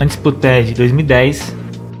UFC Undisputed 2010,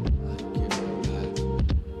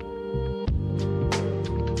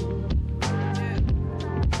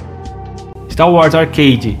 Star Wars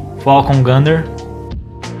Arcade Falcon Gunner,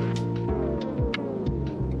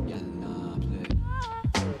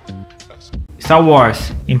 Star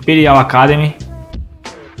Wars Imperial Academy,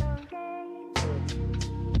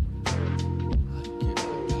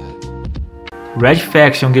 Red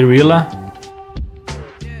Faction Guerrilla,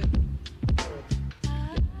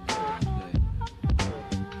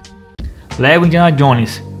 Lego Indiana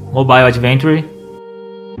Jones Mobile Adventure,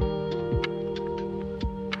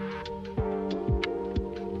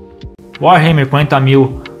 Warhammer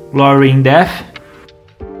 40.000 Glory in Death,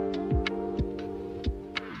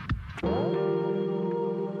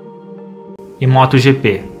 e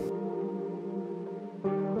MotoGP.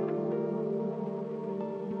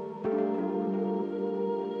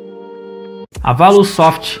 A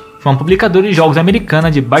Valusoft foi uma publicadora de jogos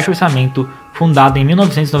americana de baixo orçamento fundada em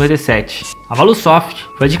 1997. A Valusoft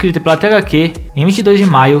foi adquirida pela THQ em 22 de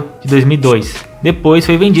maio de 2002. Depois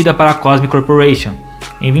foi vendida para a Cosmic Corporation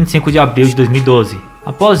em 25 de abril de 2012.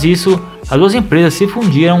 Após isso, as duas empresas se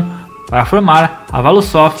fundiram para formar a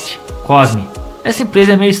Valusoft Cosmi. Essa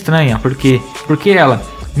empresa é meio estranha, porque ela,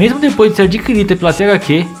 mesmo depois de ser adquirida pela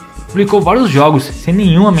THQ, publicou vários jogos sem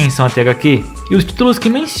nenhuma menção à THQ. E os títulos que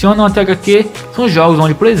mencionam a THQ são jogos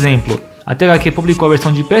onde, por exemplo, a THQ publicou a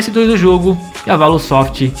versão de PS2 do jogo e a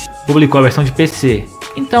Valusoft publicou a versão de PC.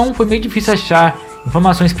 Então foi meio difícil achar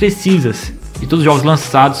informações precisas de todos os jogos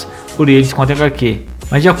lançados por eles com a THQ.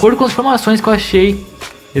 Mas de acordo com as informações que eu achei,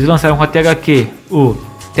 eles lançaram com a THQ o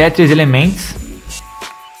Tetris Elements,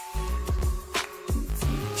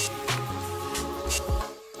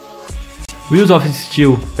 Wheels of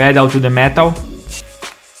Steel, Pedal to the Metal.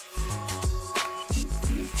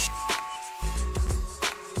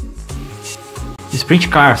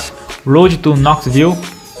 Sprint Cars, Road to Knoxville.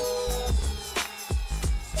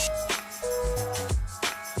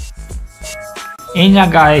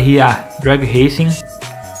 NHRA, Drag Racing.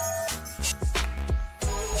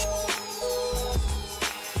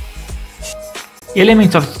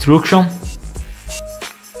 Elements of Destruction.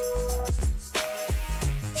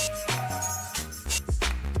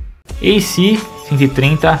 AC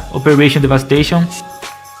 130, Operation Devastation.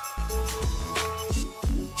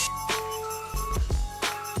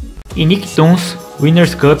 E Nicktoons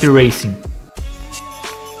Winners Cup Racing.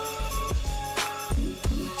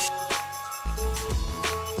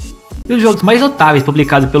 E os jogos mais notáveis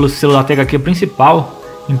publicados pelo selo da THQ principal,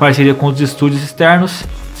 em parceria com os estúdios externos,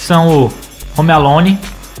 são o Home Alone,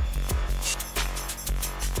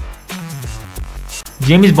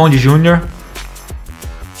 James Bond Jr.,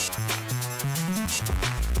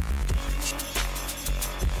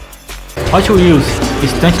 Hot Wheels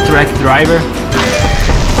Stunt Track Driver,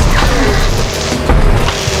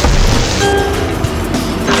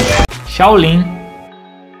 Shaolin,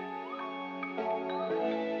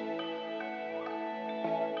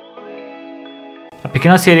 A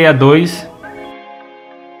Pequena Sereia 2,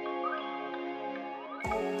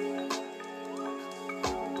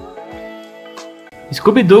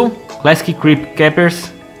 Scooby-Doo Classic Creep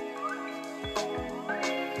Cappers,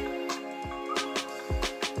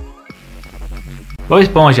 Bob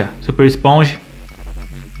Esponja Super Sponge,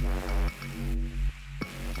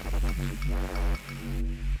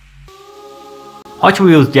 Hot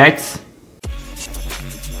Wheels Jets,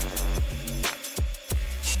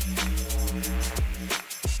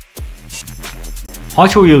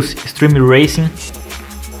 Hot Wheels Extreme Racing,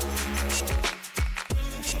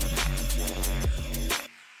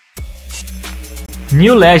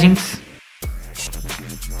 New Legends,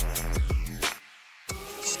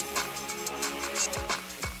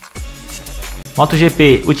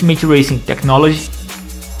 MotoGP Ultimate Racing Technology,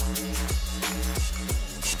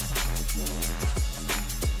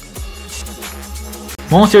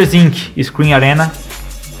 Monsters Inc. Screen Arena,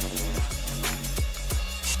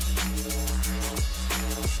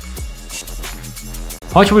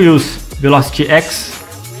 Hot Wheels Velocity X,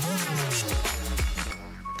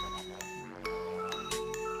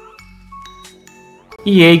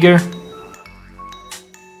 e Jaeger,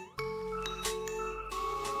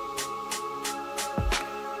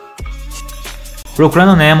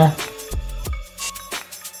 Procurando Nemo,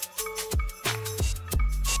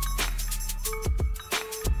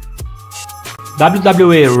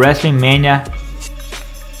 WWE Wrestling Mania,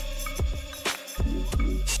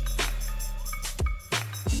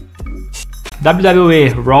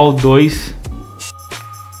 WWE Raw 2,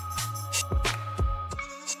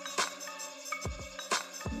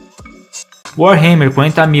 Warhammer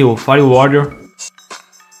 40.000 Fire Warrior,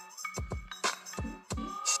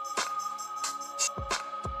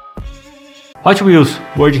 Hot Wheels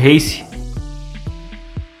World Race,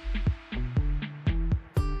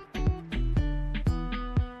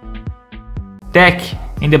 Tech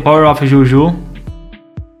in the Power of Juju,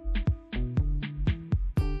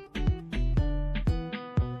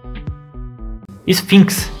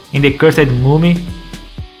 Sphinx in the Cursed Mummy,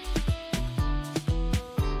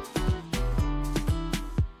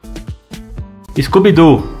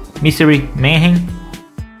 Scooby-Doo Mystery Mayhem,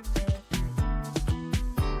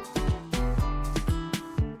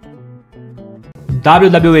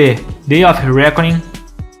 WWE Day of Reckoning,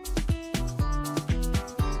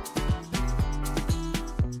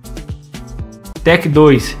 Tech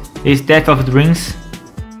 2 The Staff of Dreams,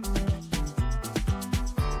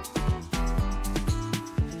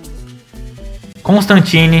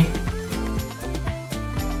 Constantine,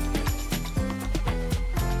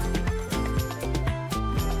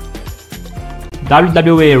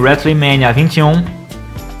 WWE WrestleMania 21,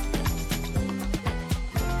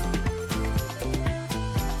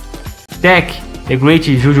 Tech The Great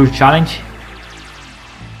Juju Challenge,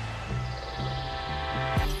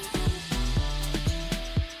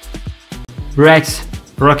 Bratz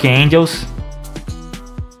Rocky Angels,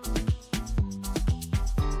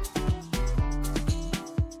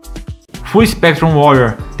 Full Spectrum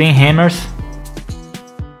Warrior 10 Hammers,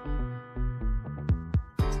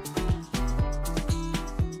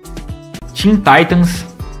 Teen Titans,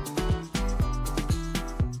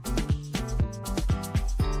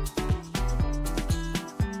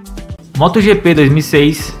 MotoGP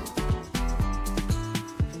 2006,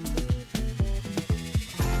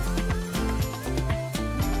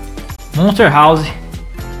 Monster House,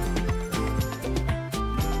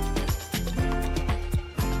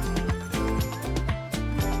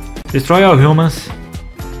 Destroy All Humans,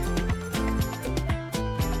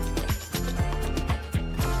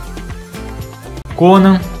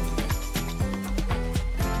 Conan,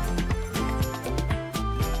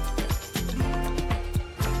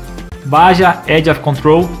 Baja Edge of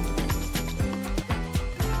Control,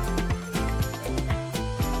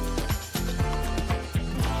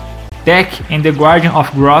 Tech and the Guardian of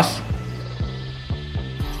Gross,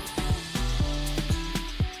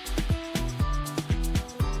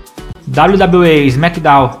 WWF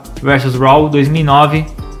SmackDown vs Raw 2009,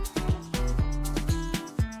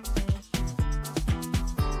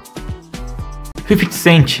 $50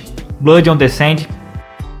 Cent Blood on the Sand,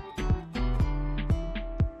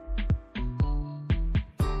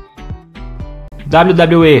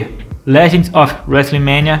 WWE Legends of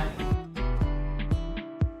WrestleMania,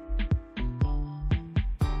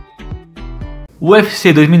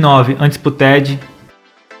 UFC 2009 Undisputed,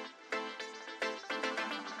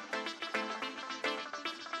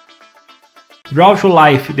 Draw to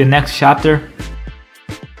Life The Next Chapter,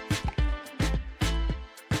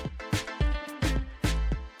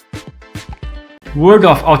 World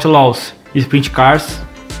of Outlaws Sprint Cars,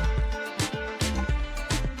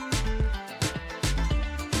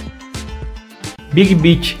 Big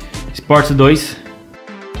Beach Sports 2,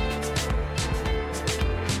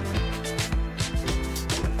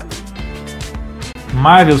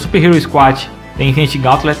 Marvel Super Hero Squad The Infinity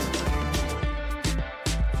Gauntlet,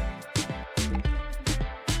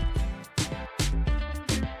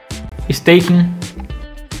 Staking,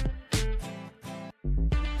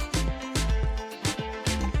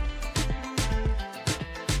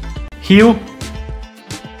 Rio,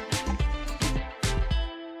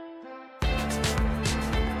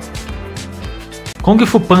 Kung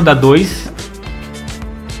Fu Panda 2,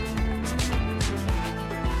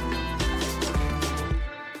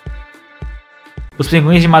 Os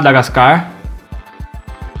Pinguins de Madagascar,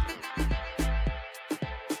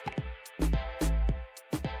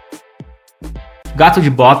 Gato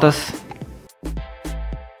de Botas,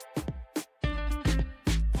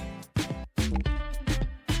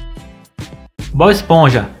 Bob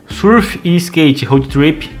Esponja Surf e Skate Road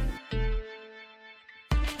Trip,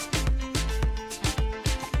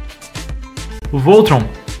 Voltron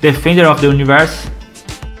Defender of the Universe,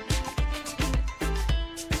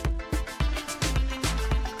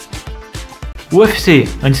 UFC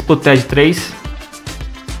Undisputed 3,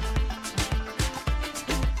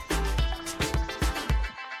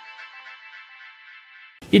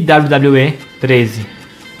 e WWE 13.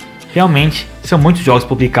 Realmente, são muitos jogos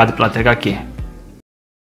publicados pela THQ.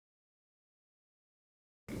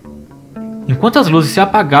 Enquanto as luzes se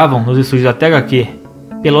apagavam nos estúdios da THQ,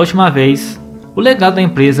 pela última vez, o legado da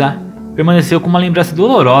empresa permaneceu como uma lembrança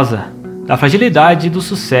dolorosa da fragilidade e do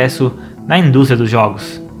sucesso na indústria dos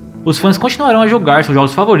jogos. Os fãs continuarão a jogar seus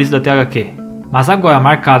jogos favoritos da THQ, mas agora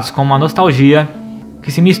marcados com uma nostalgia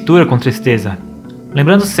que se mistura com tristeza,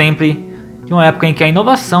 lembrando sempre de uma época em que a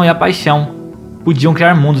inovação e a paixão podiam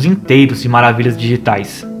criar mundos inteiros de maravilhas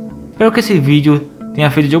digitais. Espero que esse vídeo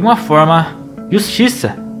tenha feito de alguma forma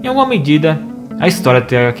justiça, em alguma medida, à história da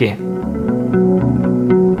THQ.